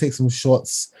 we're going to take some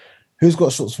shots. Who's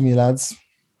got shots for me, lads?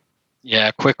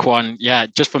 Yeah, quick one. Yeah,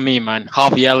 just for me, man.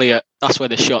 Harvey Elliott. That's where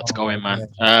the shot's going, man.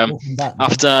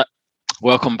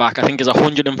 Welcome back. I think it's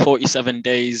 147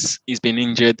 days he's been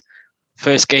injured.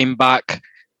 First game back.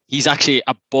 He's actually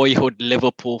a boyhood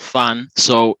Liverpool fan.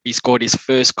 So he scored his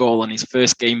first goal on his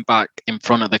first game back in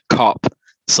front of the Kop.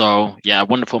 So, yeah,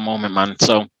 wonderful moment, man.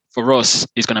 So for us,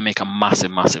 he's going to make a massive,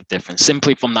 massive difference.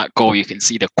 Simply from that goal, you can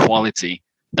see the quality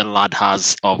the lad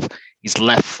has of his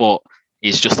left foot.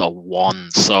 Is just a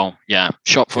wand. So, yeah,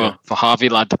 shot for Harvey,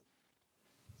 lad.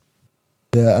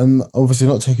 Yeah, and obviously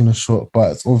not taking a shot,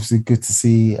 but it's obviously good to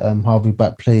see Harvey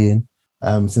back playing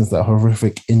since that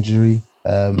horrific injury.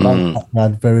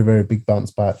 Had very, very big bounce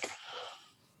back.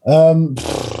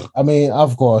 I mean,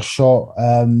 I've got a shot.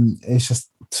 It's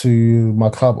just to my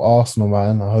club, Arsenal,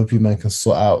 man. I hope you man can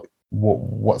sort out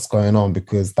what's going on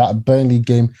because that Burnley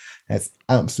game has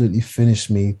absolutely finished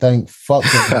me. Thank fuck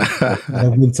I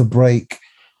went to break.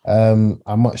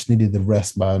 I much needed the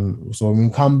rest, man. So when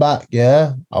we come back,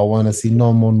 yeah, I want to see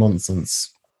no more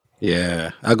nonsense.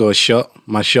 Yeah, I got a shot.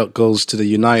 My shot goes to the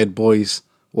United boys.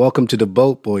 Welcome to the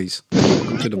boat, boys.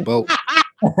 Welcome to the boat.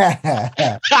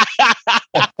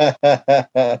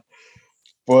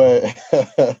 Boy.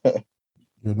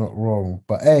 You're not wrong.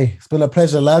 But hey, it's been a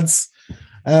pleasure, lads.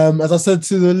 As I said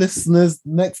to the listeners,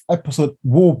 next episode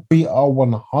will be our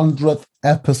 100th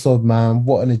episode, man.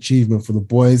 What an achievement for the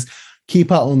boys.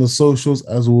 Keep out on the socials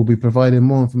as we'll be providing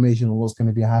more information on what's going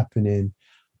to be happening.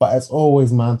 But as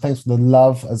always, man, thanks for the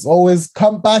love. As always,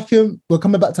 come back in. We're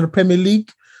coming back to the Premier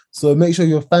League. So make sure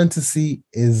your fantasy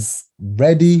is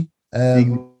ready.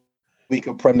 Week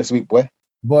of Prem this week, boy.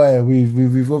 Boy,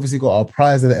 we've obviously got our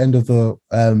prize at the end of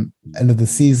the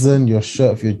season, your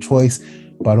shirt of your choice.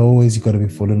 But always you gotta be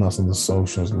following us on the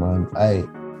socials, man. Hey,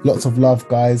 lots of love,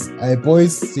 guys. Hey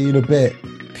boys, see you in a bit.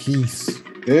 Peace.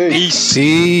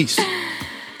 Peace.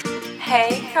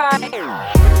 Hey,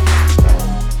 Kai.